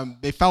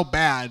felt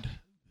bad.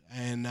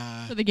 And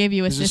so they gave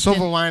you there's a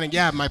silver lining.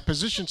 Yeah, my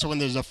position. So when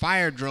there's a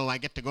fire drill, I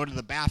get to go to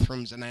the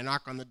bathrooms and I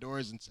knock on the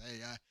doors and say,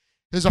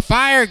 "There's a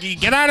fire.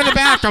 Get out of the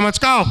bathroom. Let's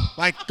go.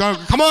 Like, go.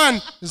 Come on.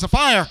 There's a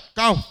fire.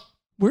 Go."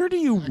 Where do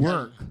you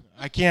work?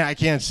 I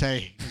can't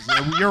say.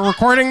 You're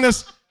recording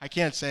this. I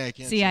can't say. I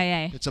can't.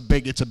 CIA. Say.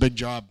 It's a big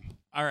job.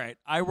 All right,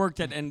 I worked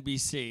at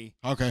NBC.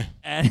 Okay.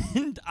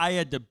 And I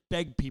had to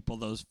beg people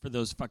for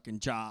those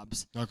fucking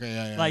jobs. Okay,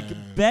 yeah.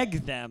 Like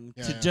beg them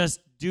to just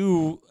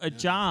do a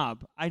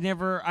job.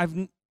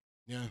 The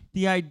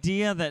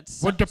idea that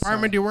what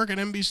department do you work at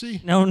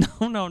NBC? No.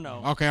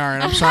 Okay, all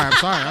right. I'm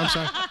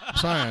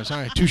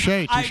sorry.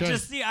 Touche.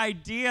 Just the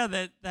idea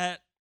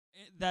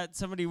that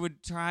somebody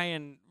would try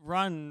and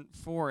run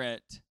for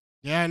it.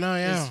 Yeah, no,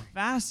 yeah. Is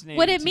fascinating.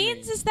 What it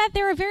means is that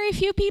there are very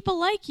few people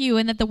like you,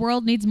 and that the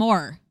world needs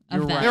more.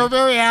 You're right. They were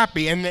very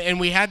happy, and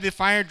we had the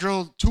fire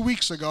drill 2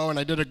 weeks ago, and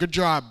I did a good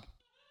job.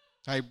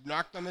 I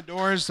knocked on the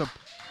doors.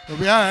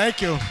 Yeah,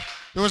 thank you.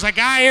 There was a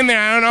guy in there.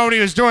 I don't know what he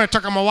was doing. It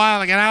took him a while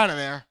to get out of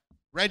there.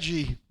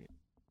 Reggie,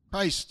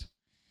 Christ.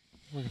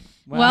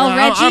 Well,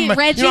 Reggie, you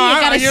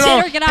got to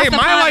sit or get off the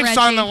pot, my life's Reggie.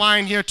 on the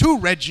line here too,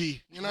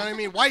 Reggie. You know what I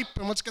mean? Wipe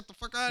and let's get the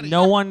fuck out of here.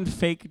 No one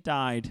fake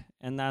died,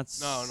 and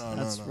that's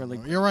really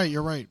cool.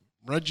 You're right.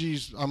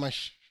 Reggie's on my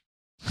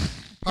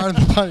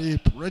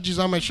Reggie's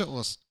on my shit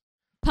list.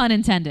 Pun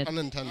intended.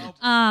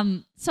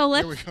 So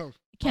Here we go.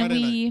 Can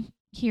we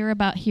hear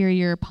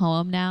your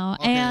poem now?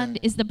 Okay, and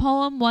is the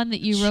poem one that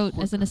you wrote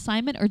as an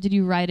assignment, or did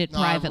you write it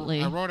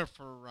privately? I wrote it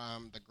for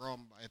the girl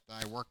that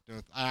I worked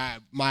with.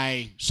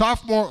 My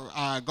sophomore,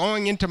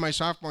 going into my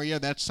sophomore year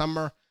that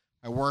summer,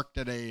 I worked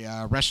at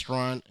a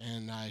restaurant,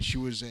 and I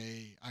was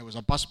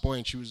a busboy,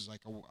 and she was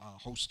like a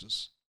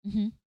hostess.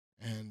 Mm-hmm.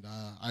 And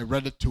I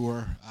read it to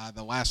her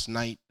the last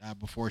night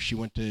before she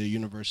went to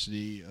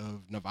University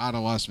of Nevada,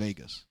 Las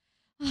Vegas.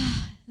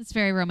 That's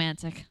very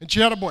romantic. And she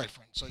had a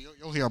boyfriend, so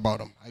you'll hear about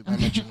him. I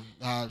mentioned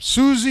him.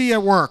 Susie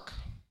at work.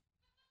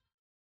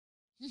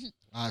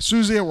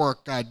 Susie at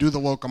work, do the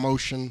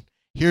locomotion.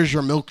 Here's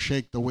your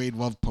milkshake, the Wade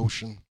Love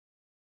Potion.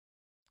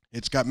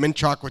 It's got mint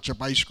chocolate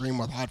chip ice cream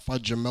with hot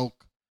fudge and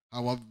milk. I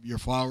love your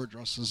flower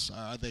dresses.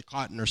 Are they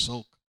cotton or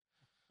silk?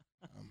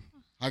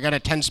 I got a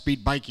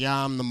 10-speed bike.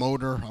 Yeah, I'm the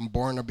motor. I'm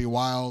born to be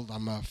wild.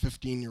 I'm a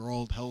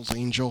 15-year-old Hell's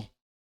Angel.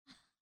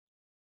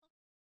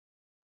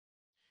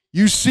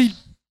 You seat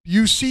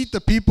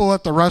the people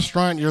at the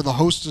restaurant. You're the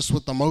hostess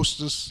with the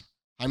mostest.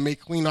 I may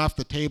clean off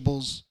the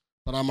tables,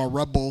 but I'm a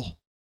rebel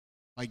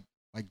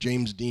like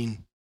James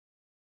Dean.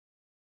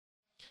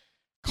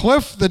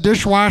 Cliff, the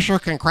dishwasher,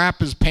 can crap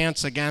his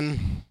pants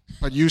again,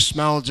 but you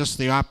smell just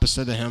the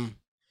opposite of him.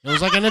 It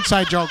was like an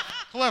inside joke.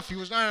 Cliff, he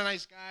was not a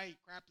nice guy. He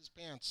crapped his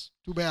pants.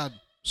 Too bad.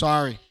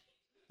 Sorry.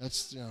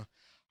 That's,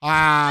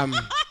 I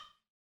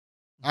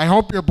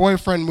hope your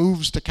boyfriend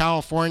moves to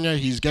California.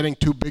 He's getting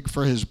too big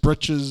for his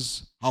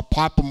britches. I'll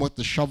pop him with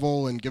the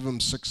shovel and give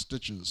him 6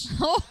 stitches.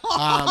 Yeah,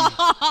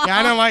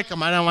 I don't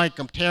like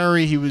him.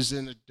 Terry, he was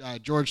in a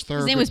George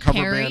Thorogood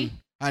cover band.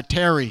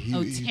 Terry.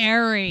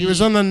 Terry. He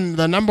was on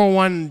the number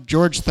 1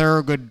 George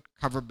Thorogood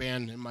cover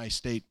band in my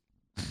state.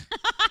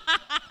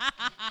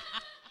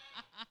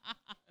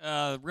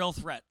 Real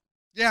threat.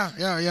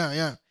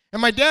 Yeah.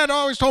 And my dad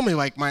always told me,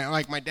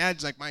 my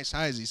dad's like my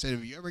size. He said,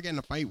 if you ever get in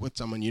a fight with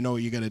someone, you know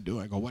what you got to do.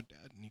 I go, what,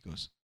 Dad? And he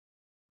goes,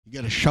 you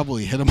got a shovel.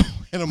 You hit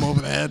him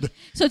over the head.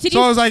 So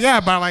I was like, yeah,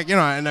 but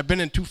and I've been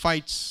in 2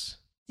 fights.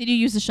 Did you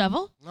use the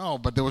shovel? No,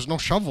 but there was no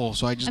shovel,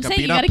 so I just got beat up. I'm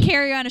saying you got to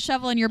carry on a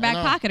shovel in your back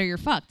pocket or you're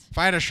fucked. If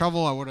I had a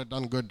shovel, I would have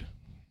done good.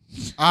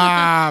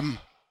 I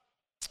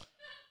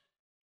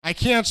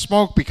can't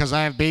smoke because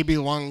I have baby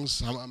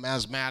lungs. I'm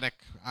asthmatic.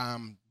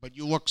 But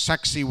you look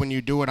sexy when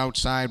you do it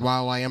outside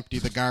while I empty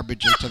the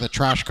garbage into the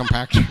trash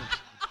compactor.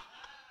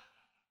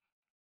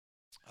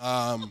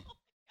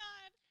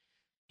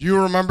 Do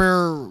you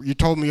remember you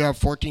told me you have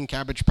 14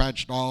 Cabbage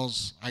Patch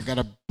dolls? I got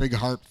a big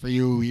heart for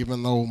you,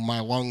 even though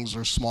my lungs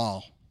are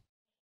small.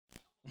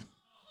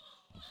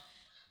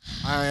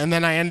 And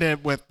then I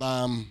ended with,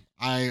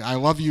 I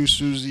love you,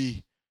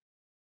 Susie.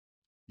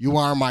 You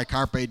are my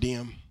carpe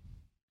diem.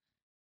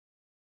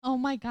 Oh,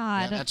 my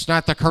God. Yeah, that's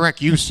not the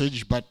correct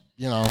usage, but,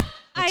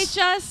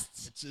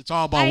 It's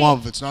all about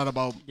love. It's not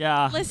about...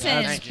 Yeah,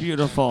 listen. That's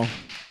beautiful.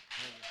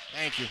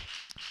 Thank you.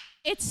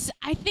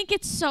 I think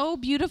it's so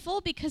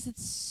beautiful because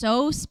it's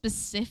so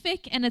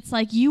specific, and it's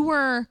like you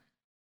were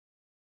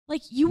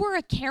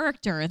a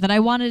character that I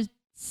wanted to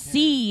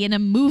see in a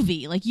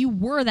movie. Like you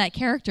were that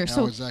character.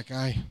 I was that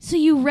guy. So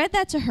you read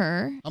that to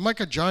her. I'm like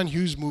a John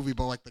Hughes movie,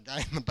 but like the guy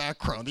in the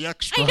background, the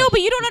extra. I know,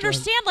 but you don't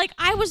understand. Like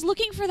I was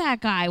looking for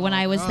that guy when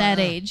I was that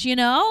age.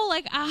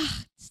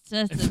 It's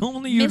just if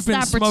only you'd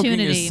been smoking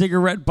a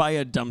cigarette by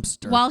a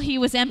dumpster while he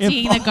was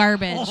emptying the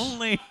garbage.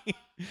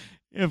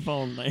 If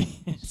only.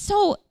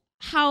 So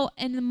how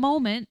in the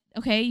moment?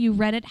 Okay, you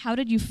read it. How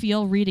did you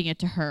feel reading it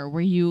to her? Were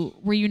you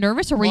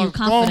nervous or were you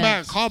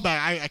confident? Call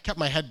back. I kept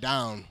my head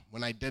down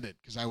when I did it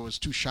because I was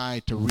too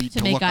shy to read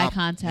to make look eye up.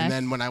 contact. And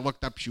then when I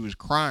looked up, she was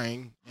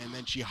crying, and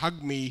then she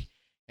hugged me.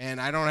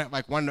 And I don't have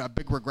a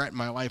big regret in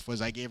my life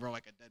was I gave her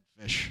like a dead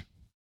fish.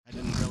 I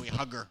didn't really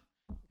hug her.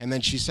 And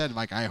then she said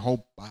I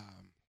hope.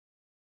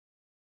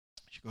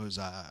 She goes.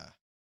 I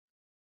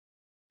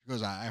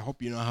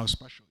hope you know how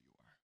special.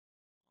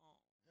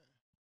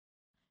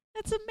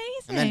 That's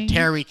amazing. And then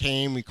Terry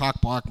came, he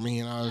cock-blocked me,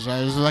 and it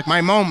was like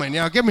my moment.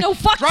 Give me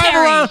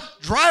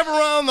drive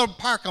around the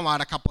parking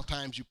lot a couple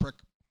times, you prick.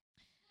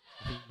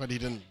 But he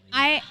didn't.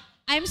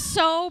 I'm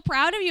so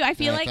proud of you. I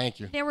feel like thank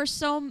you. There were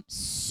so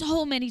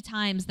many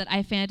times that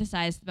I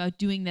fantasized about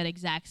doing that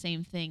exact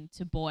same thing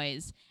to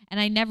boys, and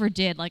I never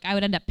did. Like I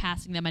would end up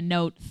passing them a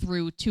note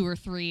through 2 or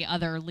 3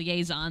 other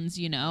liaisons,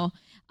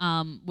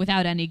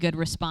 without any good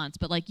response.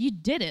 But like you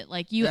did it.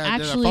 Like you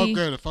actually.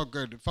 It felt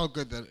good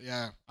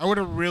that I would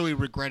have really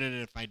regretted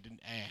it if I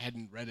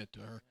hadn't read it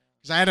to her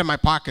because I had it in my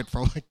pocket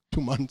for like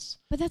 2 months.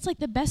 But that's like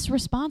the best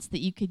response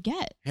that you could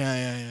get.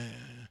 Yeah.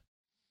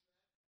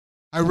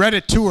 I read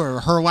it to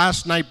her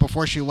last night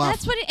before she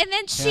left. That's and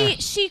then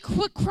she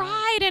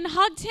cried and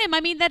hugged him.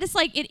 I mean, that is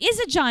like, it is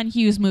a John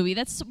Hughes movie.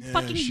 That's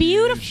fucking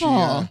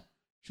beautiful.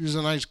 She was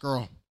a nice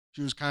girl.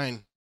 She was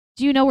kind.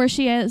 Do you know where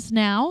she is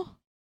now?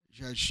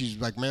 She's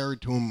like married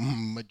to a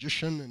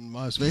magician in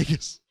Las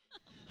Vegas.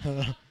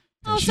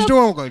 She's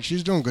doing good.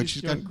 She's doing good.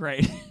 She's got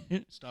great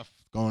stuff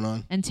going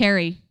on. And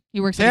Terry, he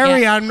works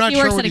I'm not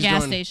sure works what at a he's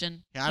gas doing.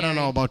 station. Yeah, I don't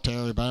know about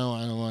Terry, but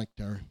I don't like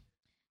Terry.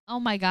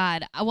 Oh my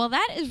God. Well,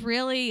 that is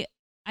really,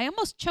 I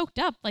almost choked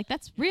up. Like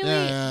that's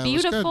really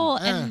beautiful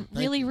and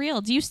really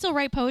real. Do you still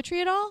write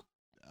poetry at all?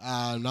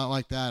 Not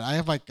like that. I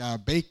have like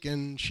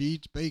bacon,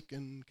 sheets,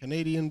 bacon,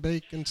 Canadian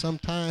bacon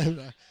sometimes.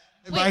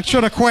 I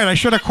should have quit. I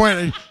should have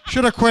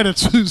quit at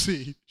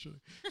Susie.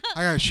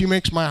 She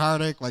makes my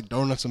heart ache like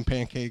donuts and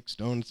pancakes.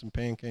 Okay.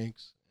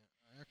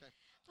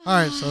 All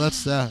right, so that's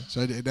so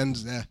it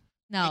ends there.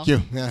 No. Thank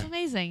you. Yeah. It's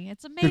amazing.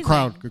 It's amazing. Good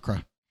crowd. I'm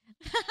trying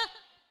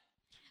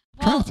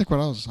Well, to think what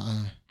else.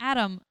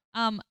 Adam,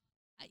 No.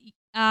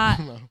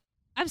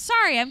 I'm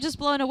sorry. I'm just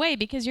blown away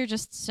because you're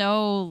just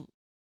so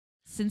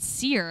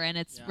sincere, and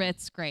it's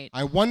great.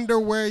 I wonder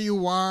where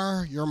you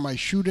are. You're my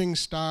shooting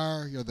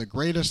star. You're the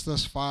greatest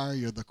thus far.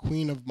 You're the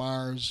queen of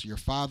Mars. Your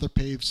father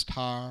paves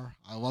tar.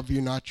 I love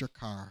you, not your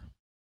car.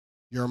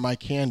 You're my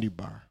candy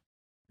bar.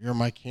 You're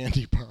my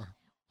candy bar.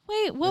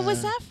 Wait, what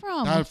was that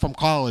from? From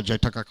college. I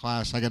took a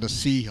class. I got a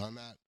C on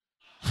that.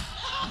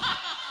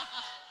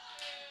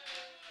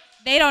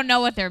 They don't know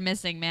what they're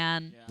missing,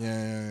 man.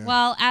 Yeah.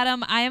 Well,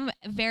 Adam, I am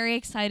very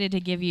excited to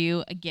give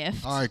you a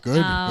gift. All right,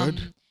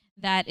 good.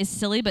 That is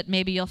silly, but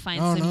maybe you'll find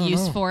some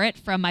use for it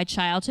from my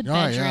childhood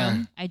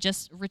bedroom. Yeah. I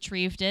just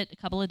retrieved it a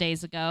couple of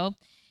days ago.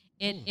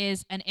 It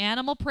is an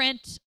animal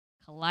print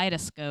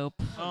kaleidoscope.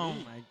 Oh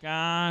my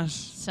gosh.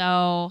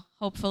 So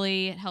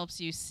hopefully it helps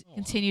you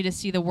continue to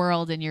see the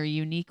world in your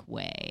unique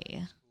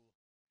way.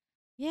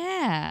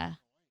 Yeah.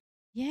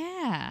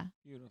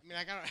 Beautiful. I mean,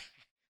 I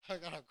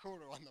got a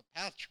quarter on the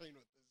path train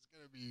with this. It's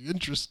going to be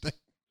interesting.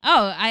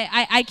 Oh,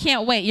 I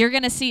can't wait. You're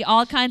going to see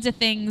all kinds of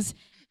things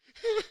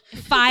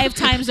 5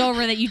 times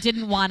over that you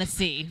didn't want to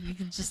see. You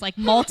can just like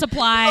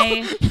multiply.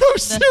 No,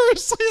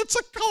 seriously, it's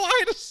a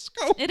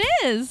kaleidoscope. It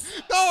is.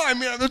 No, I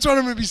mean, that's what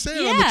I'm going to be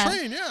saying on the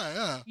train.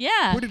 Yeah.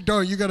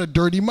 Yeah. You got a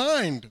dirty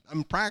mind.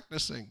 I'm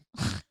practicing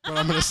what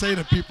I'm going to say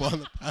to people on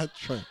the path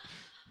train.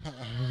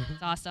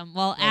 It's awesome.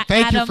 Well,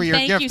 thank Adam, you for your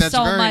thank gift. you That's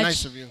so very much.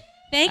 nice of you.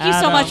 Thank you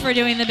so much for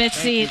doing the bitch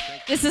seat.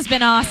 This has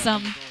been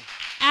awesome.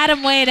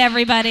 Adam Wade,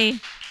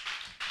 everybody.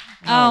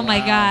 Oh my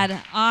God.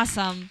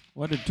 Awesome.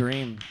 What a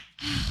dream.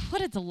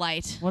 What a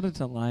delight. What a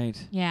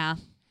delight. Yeah.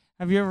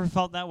 Have you ever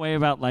felt that way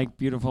about like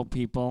beautiful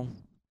people?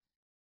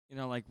 You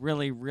know, like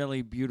really,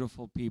 really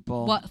beautiful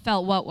people.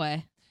 What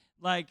way?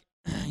 Like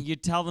you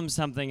tell them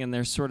something and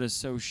they're sort of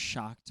so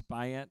shocked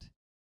by it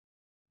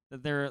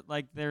that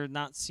they're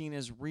not seen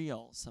as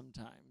real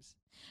sometimes.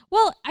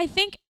 Well, I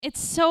think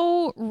it's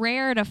so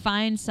rare to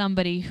find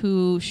somebody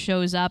who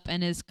shows up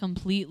and is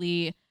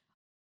completely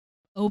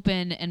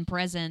open and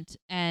present,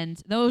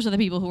 and those are the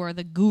people who are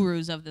the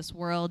gurus of this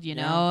world, you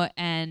know,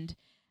 and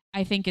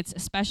I think it's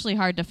especially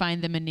hard to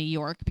find them in New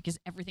York because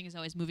everything is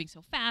always moving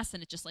so fast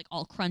and it's just like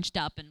all crunched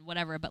up and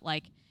whatever, but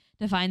like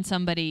to find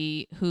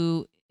somebody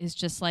who is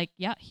just like,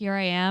 yeah, here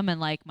I am, and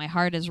like my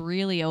heart is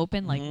really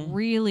open, like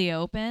really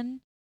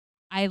open.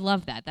 I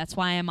love that. That's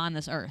why I'm on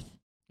this earth.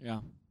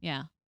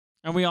 Yeah.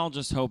 And we all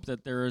just hope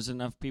that there is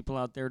enough people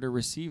out there to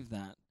receive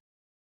that.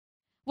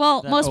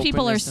 Well, that most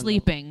people are openness and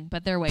sleeping,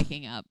 but they're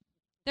waking up.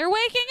 They're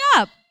waking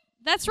up.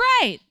 That's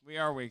right. We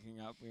are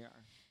waking up. We are.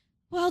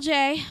 Well,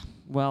 Jay.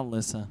 Well,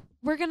 Lissa.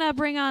 We're going to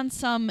bring on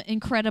some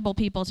incredible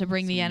people to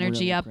bring the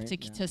energy really up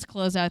great, to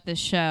close out this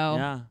show.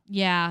 Yeah.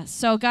 Yeah.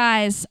 So,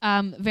 guys,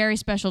 very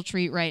special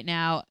treat right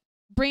now.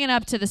 Bringing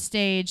up to the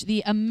stage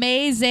the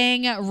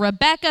amazing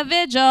Rebecca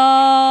Vigil.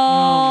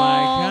 Oh,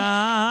 my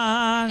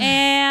God.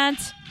 And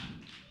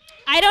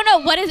I don't know,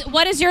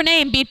 what is your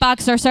name,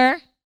 beatboxer,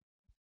 sir?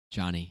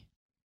 Johnny.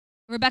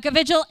 Rebecca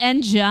Vigil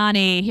and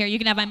Johnny. Here, you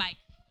can have my mic.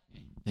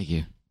 Thank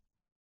you.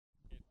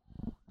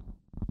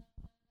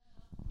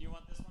 You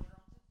want this one,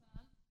 girl?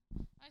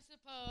 I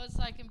suppose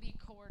I can be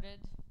courted.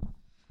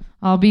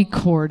 I'll be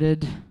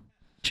corded.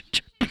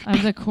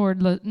 I'm the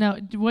cordless. No,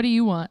 what do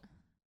you want?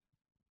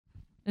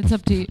 It's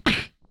up to you.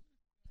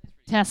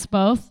 Test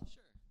both.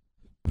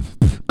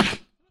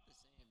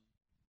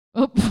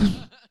 Oh.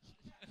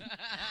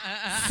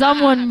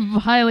 Someone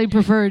highly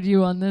preferred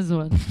you on this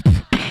one.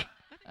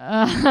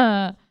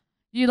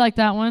 You like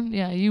that one?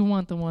 Yeah, you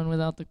want the one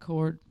without the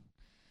cord.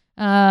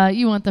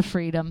 You want the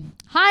freedom.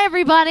 Hi,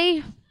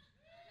 everybody.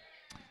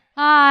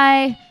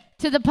 Hi.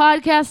 To the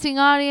podcasting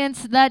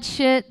audience, that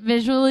shit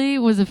visually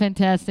was a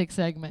fantastic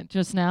segment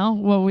just now,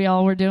 what we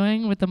all were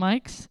doing with the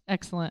mics.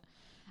 Excellent.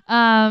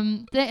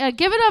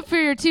 Give it up for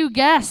your 2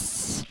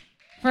 guests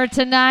for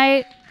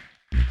tonight.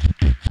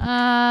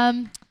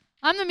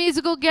 I'm the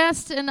musical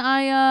guest, and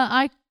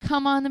I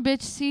come on the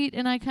bitch seat,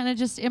 and I kind of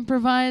just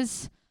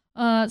improvise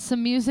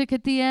some music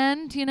at the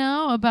end, you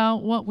know,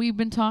 about what we've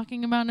been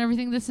talking about and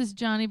everything. This is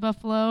Johnny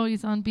Buffalo.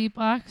 He's on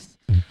beatbox.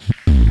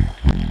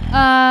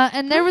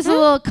 And there was a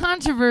little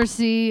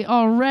controversy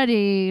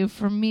already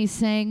from me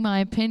saying my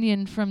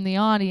opinion from the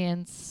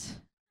audience.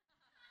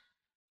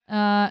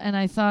 And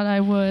I thought I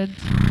would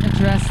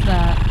address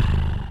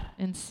that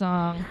in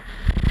song.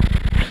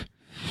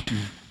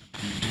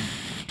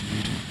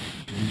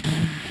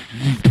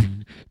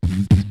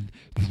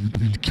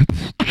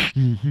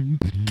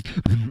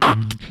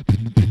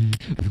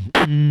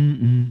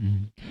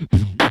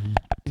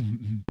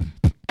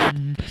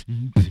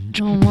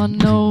 Don't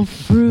want no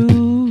fruit.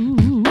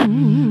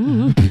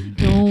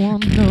 Don't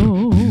want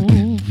no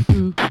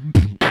fruit.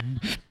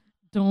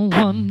 Don't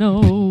want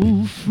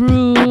no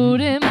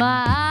fruit in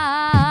my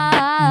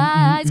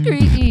ice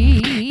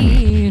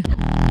cream.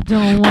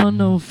 Don't want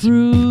no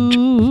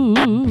fruit.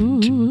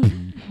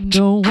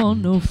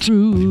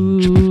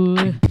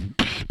 you.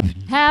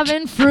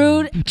 Having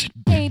fruit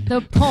ain't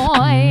the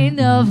point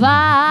of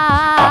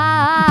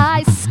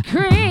ice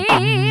cream.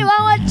 I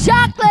want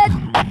chocolate.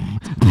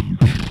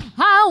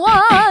 I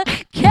want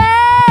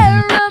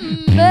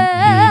caramel.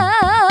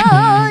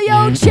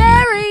 Yo,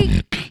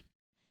 cherry,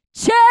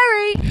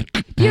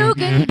 you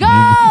can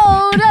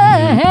go to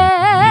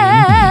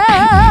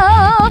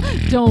hell.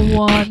 Don't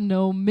want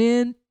no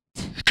mint.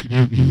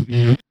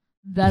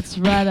 That's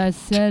right, I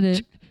said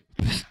it.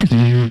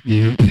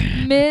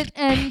 Mint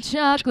and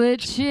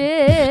chocolate chip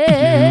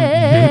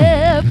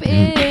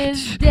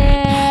is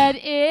dead.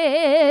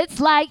 It's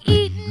like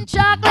eating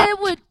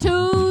chocolate with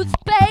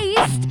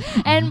toothpaste.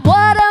 And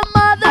what a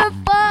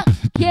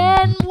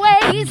motherfucking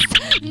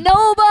waste.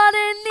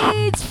 Nobody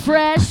needs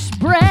fresh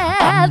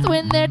breath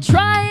when they're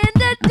trying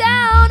to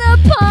down a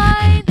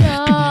pint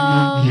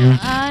of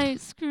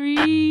ice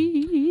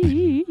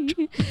cream.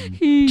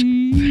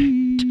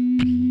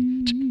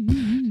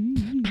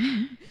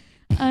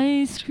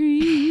 Ice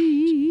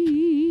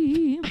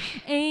cream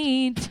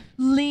ain't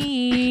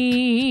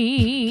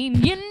lean.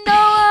 You know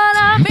what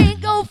I mean?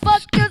 Go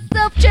fuck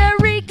yourself,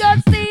 Jerry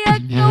Garcia.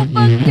 Go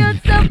fuck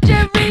yourself,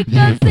 Jerry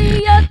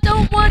Garcia.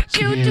 Don't want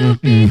you to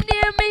be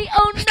near me.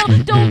 Oh no,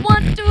 don't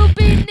want to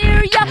be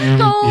near ya.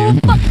 Go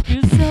fuck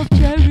yourself,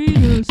 Jerry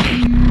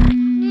Garcia.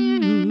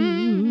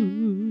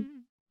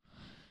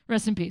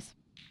 Rest in peace.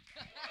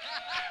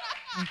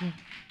 Okay.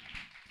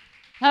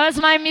 That was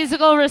my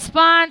musical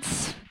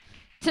response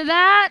to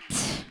that.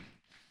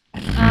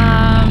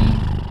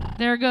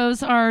 There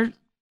goes our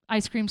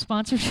ice cream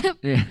sponsorship.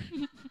 Yeah.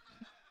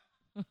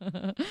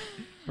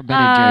 For Ben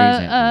and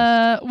Jerry's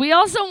at least. We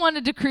also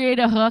wanted to create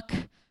a hook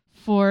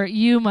for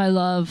You, My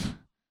Love,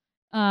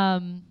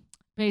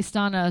 based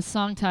on a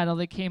song title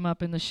that came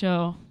up in the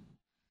show.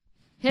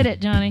 Hit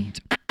it, Johnny.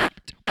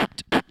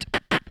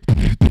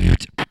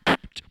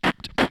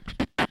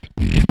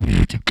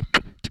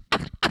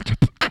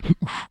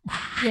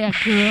 Yeah,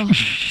 girl.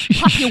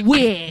 Pop your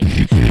wig.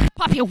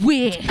 Pop your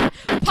wig.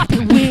 Pop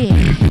your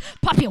wig.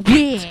 Pop your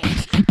wig.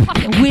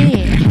 Pop your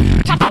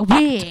wig. Pop your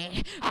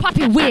wig. Pop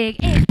your wig.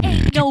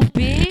 Ain't no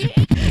big.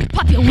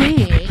 Pop your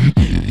wig.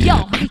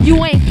 Yo,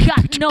 you ain't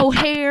got no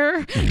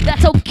hair.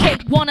 That's okay.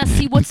 Wanna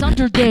see what's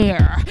under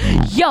there.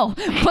 Yo,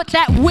 put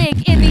that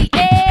wig in the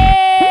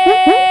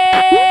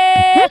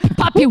air.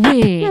 Pop your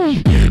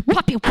wig.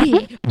 Pop your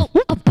wig. Oh,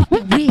 pop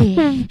your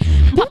wig.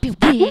 Pop your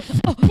wig.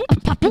 Oh,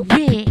 pop your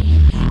wig.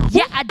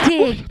 Yeah, I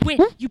dig when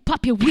you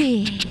pop your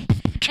wig.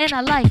 And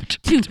I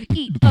like to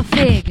eat a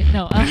fig.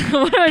 No,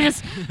 I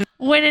just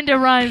went into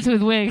rhymes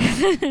with wig.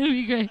 It'd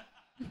be great.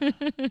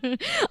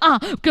 I'm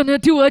gonna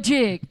do a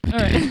jig. All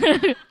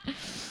right.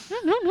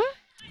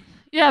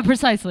 Yeah,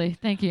 precisely.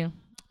 Thank you.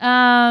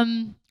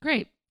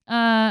 Great.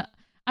 I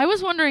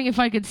was wondering if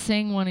I could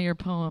sing one of your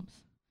poems.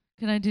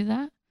 Can I do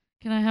that?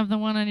 Can I have the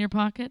one on your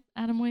pocket,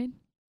 Adam Wade?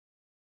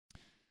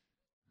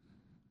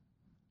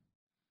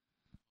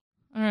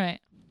 All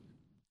right.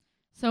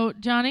 So,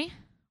 Johnny,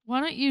 why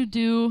don't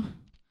you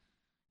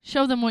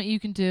show them what you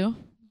can do.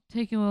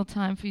 Take a little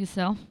time for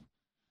yourself.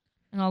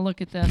 And I'll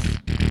look at this.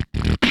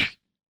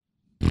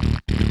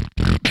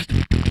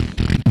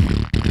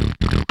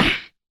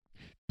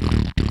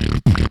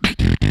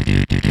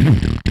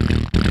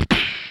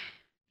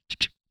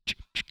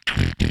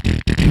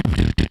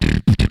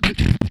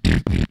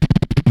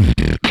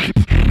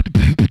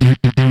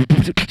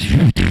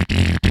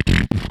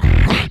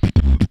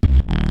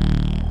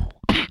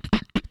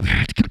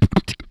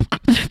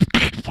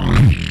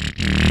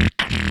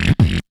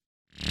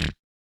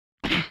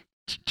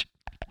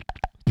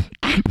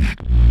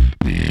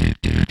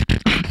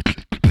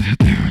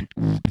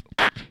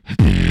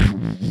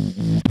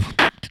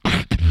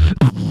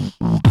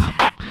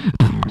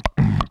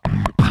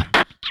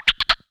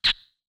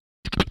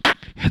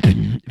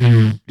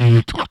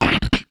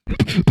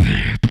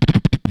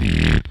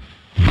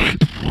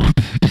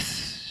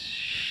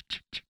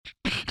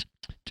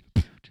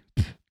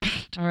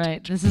 All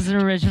right, this is an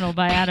original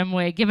by Adam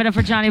Wade. Give it up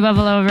for Johnny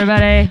Buffalo,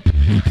 everybody.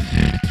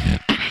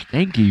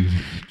 Thank you.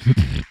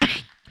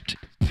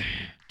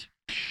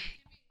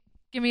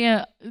 Give me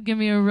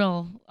a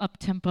real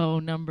up-tempo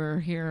number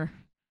here.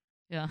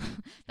 Yeah,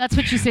 that's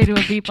what you say to a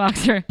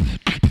beatboxer.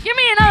 Give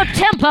me an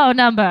up-tempo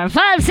number.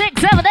 5,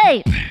 6, 7,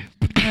 8. All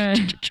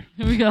right,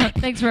 here we go.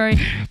 Thanks, Rory.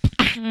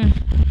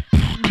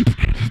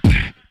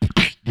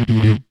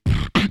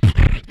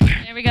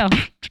 There we go.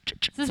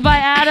 This is by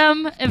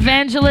Adam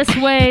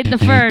Evangelist Wade the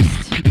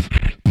first.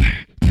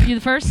 You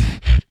the first?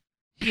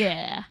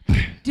 Yeah.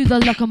 Do the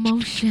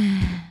locomotion.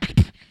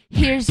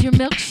 Here's your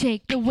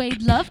milkshake, the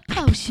Wade Love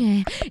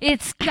Potion.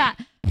 It's got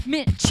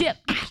mint chip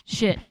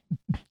shit.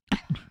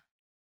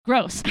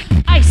 Gross.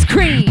 Ice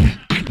cream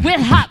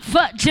with hot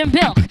fudge and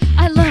milk.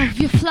 I love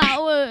your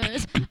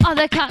flowers. Are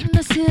they cotton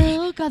or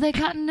silk? Are they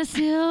cotton or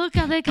silk?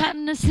 Are they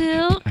cotton or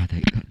silk? Are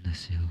they cutting the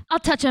seal? I'll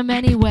touch them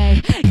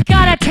anyway.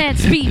 Got a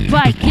 10-speed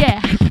bike,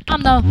 yeah.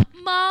 I'm the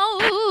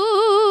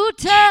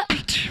motor.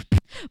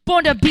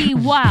 Born to be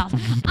wild.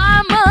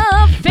 I'm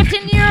a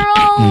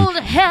 15-year-old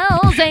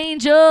Hell's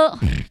Angel.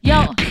 Yo,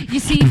 Yo, you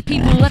see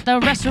people at the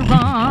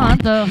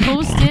restaurant, the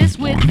hostess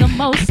with the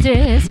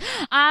mostest.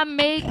 I'm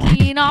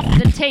making off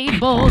the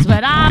tables,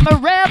 but I'm a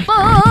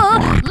rebel.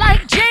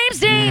 Like James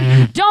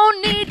Dean,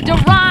 don't need to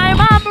rhyme,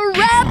 I'm a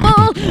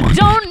rebel.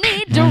 Don't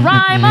need to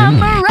rhyme, I'm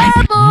a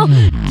rebel.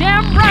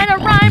 Damn right I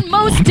rhyme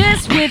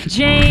mostest with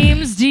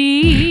James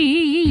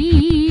Dean.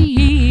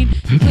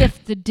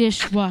 Cliff the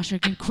dishwasher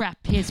can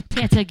crap his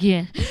pants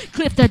again.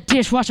 Cliff the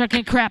dishwasher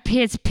can crap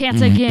his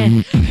pants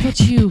again. But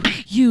you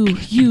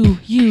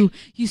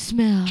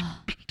smell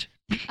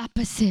the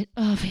opposite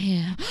of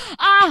him.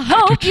 I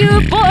hope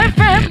your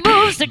boyfriend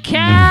moves to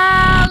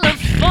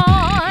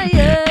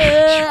California.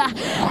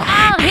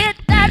 I'll hit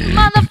that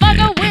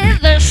motherfucker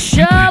with a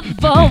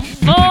shovel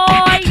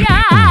for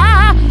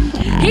ya.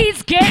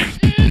 He's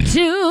getting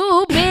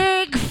too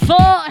big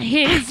for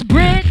his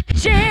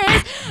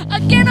britches.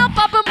 Again, I'll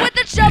pop him with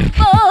a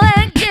shovel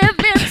and give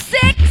him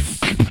 6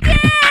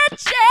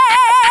 stitches.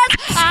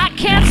 I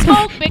can't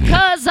smoke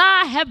because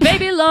I have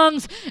baby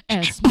lungs.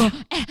 Asthma,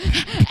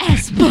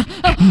 asthma.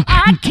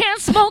 I can't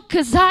smoke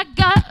because I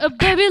got a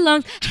baby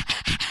lungs.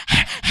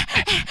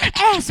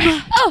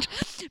 Asthma. Oh,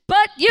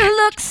 but you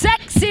look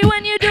sexy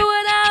when you do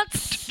it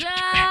outside.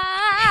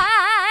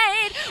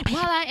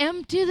 While I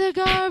empty the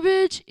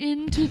garbage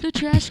into the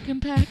trash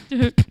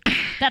compactor.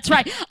 That's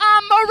right,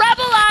 I'm a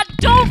rebel. I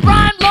don't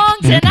rhyme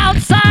lungs and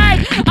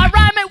outside. I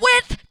rhyme it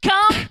with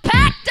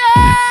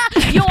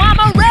compactor. Yo, I'm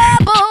a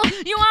rebel.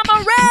 Yo, I'm a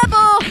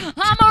rebel.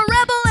 I'm a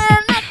rebel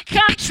and a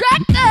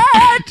contractor.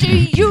 Do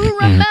you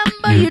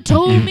remember you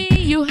told me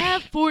you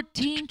have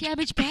 14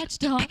 Cabbage Patch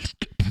dogs?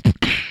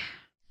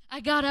 I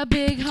got a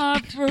big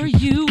heart for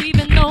you,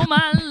 even though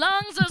my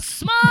lungs are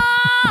small.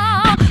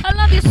 I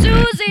love you,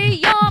 Susie,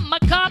 you're my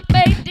carpe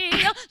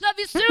diem. Love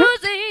you,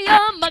 Susie,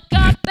 you're my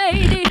carpe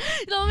diem.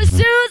 Love you,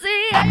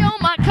 Susie, you're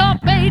my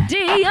carpe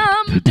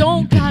diem.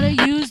 Don't gotta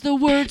use the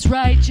words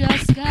right,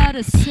 just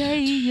gotta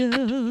say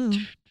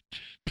 'em.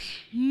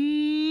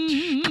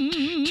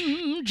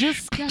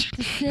 Just got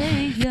to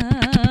say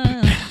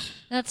 'em.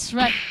 That's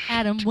right,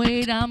 Adam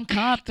Wade, I'm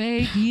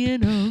carpe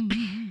diem.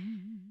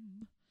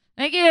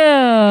 Thank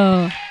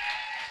you.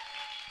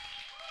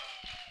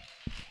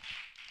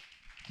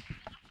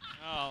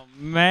 Oh,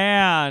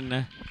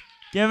 man.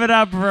 Give it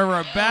up for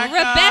Rebecca.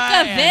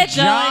 Rebecca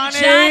Vigil and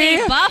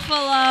Johnny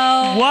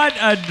Buffalo. What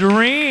a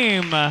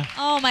dream.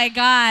 Oh my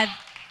God.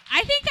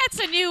 I think that's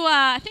a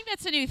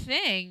new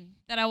thing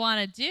that I want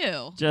to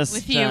do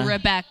with you,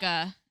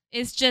 Rebecca.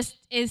 Is just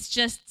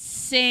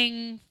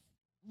sing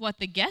what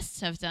the guests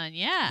have done.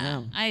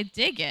 Yeah. I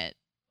dig it.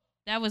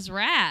 That was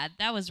rad.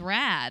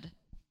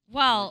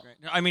 Well,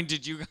 I mean,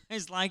 did you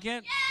guys like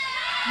it?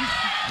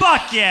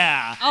 Fuck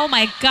yeah! Oh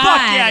my God!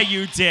 Fuck yeah,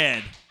 you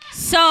did.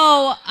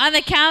 So on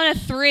the count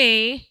of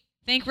 3,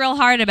 think real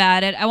hard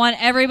about it. I want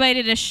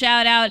everybody to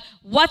shout out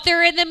what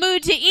they're in the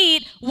mood to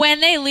eat when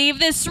they leave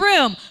this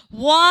room.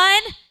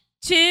 1,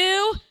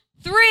 2,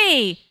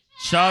 3.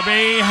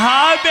 Chubby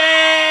hubby.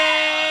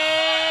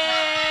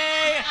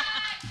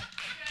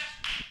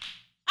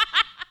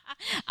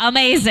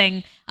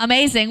 Amazing.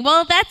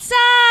 Well, that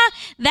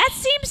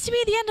seems to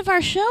be the end of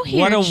our show here.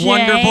 What a Jay.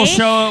 wonderful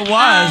show it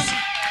was.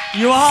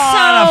 You all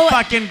had a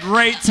fucking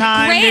great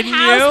time, didn't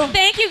you?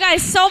 Thank you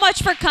guys so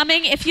much for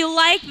coming. If you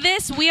like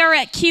this, we are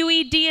at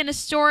QED in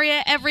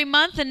Astoria every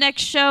month. The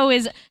next show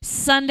is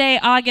Sunday,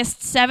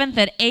 August 7th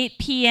at 8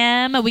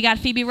 p.m. We got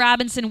Phoebe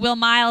Robinson, Will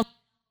Miles,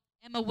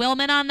 Emma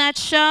Willman on that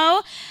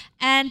show.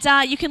 And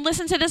you can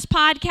listen to this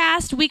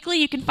podcast weekly.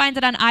 You can find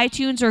it on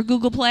iTunes or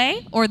Google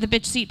Play or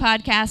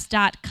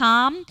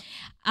thebitchseatpodcast.com.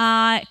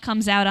 It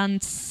comes out on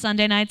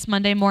Sunday nights,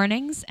 Monday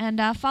mornings. And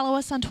follow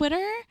us on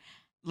Twitter.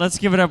 Let's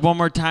give it up one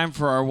more time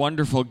for our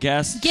wonderful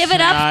guests Give it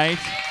tonight. up.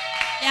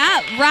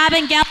 Yeah,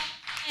 Robin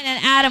Gelfenbien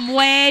and Adam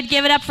Wade.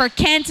 Give it up for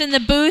Kent in the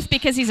booth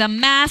because he's a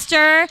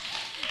master.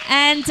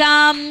 And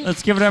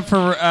let's give it up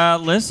for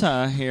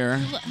Lissa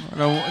here.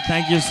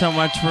 Thank you so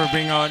much for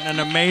being an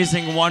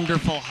amazing,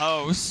 wonderful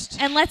host.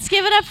 And let's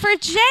give it up for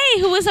Jay,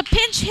 who was a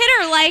pinch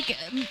hitter like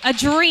a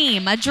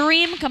dream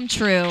come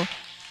true.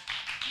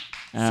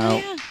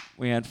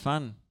 We had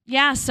fun.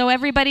 Yeah, so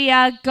everybody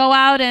go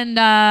out and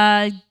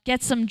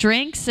get some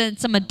drinks and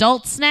some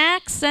adult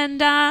snacks,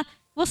 and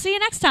we'll see you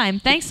next time.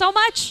 Thanks so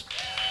much.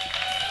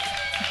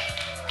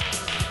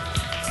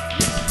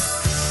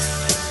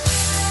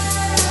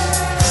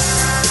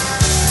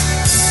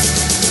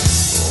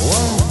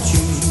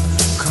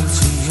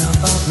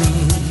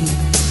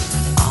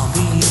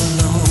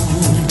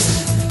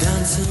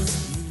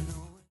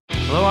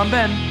 Hello, I'm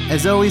Ben.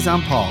 As always,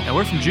 I'm Paul. And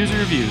we're from Jews and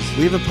Reviews.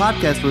 We have a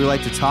podcast where we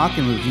like to talk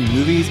and review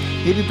movies,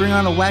 maybe bring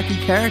on a wacky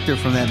character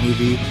from that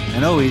movie,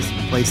 and always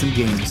play some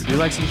games. We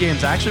like some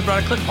games. I actually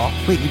brought a clip, Paul.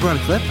 Wait, you brought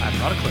a clip? I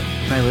brought a clip.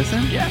 Can I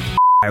listen? Yeah.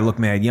 I look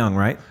mad young,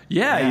 right?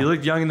 Yeah, you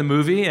looked young in the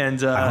movie,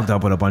 and I hooked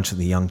up with a bunch of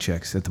the young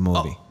chicks at the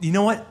movie. You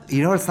know what?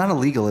 It's not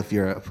illegal if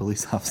you're a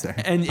police officer.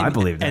 And I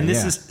believe that. And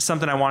this is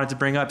something I wanted to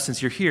bring up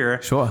since you're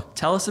here. Sure.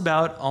 Tell us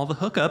about all the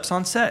hookups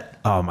on set.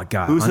 Oh my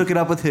God. Who's hooking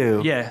up with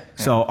who? Yeah.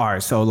 So all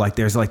right, so like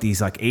there's like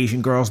these like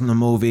Asian girls in the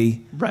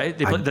movie. Right.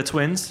 They put the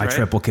twins. I right?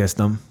 triple kissed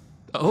them.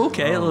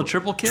 Okay, a little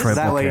triple kiss.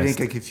 That way you didn't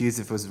get confused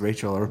if it was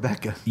Rachel or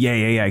Rebecca. Yeah,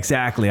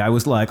 exactly. I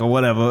was like, or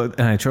whatever,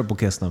 and I triple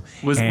kissed them.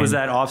 Was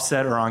that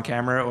offset or on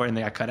camera, or and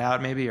they got cut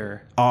out maybe,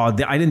 or? Oh,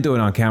 I didn't do it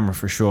on camera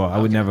for sure. I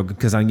would never,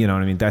 because you know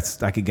what I mean.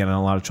 I could get in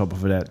a lot of trouble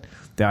for that.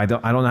 I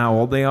don't know how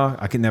old they are.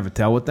 I can never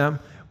tell with them.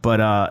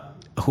 But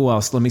who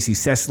else? Let me see.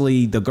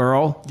 Cecily, the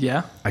girl.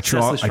 Yeah. I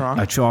chalked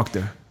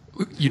her.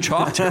 You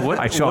chalked her? What?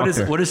 I chalked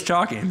her. What is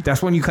chalking?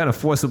 That's when you kind of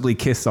forcibly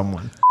kiss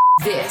someone.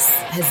 This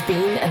has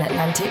been an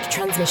Atlantic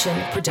Transmission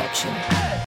production.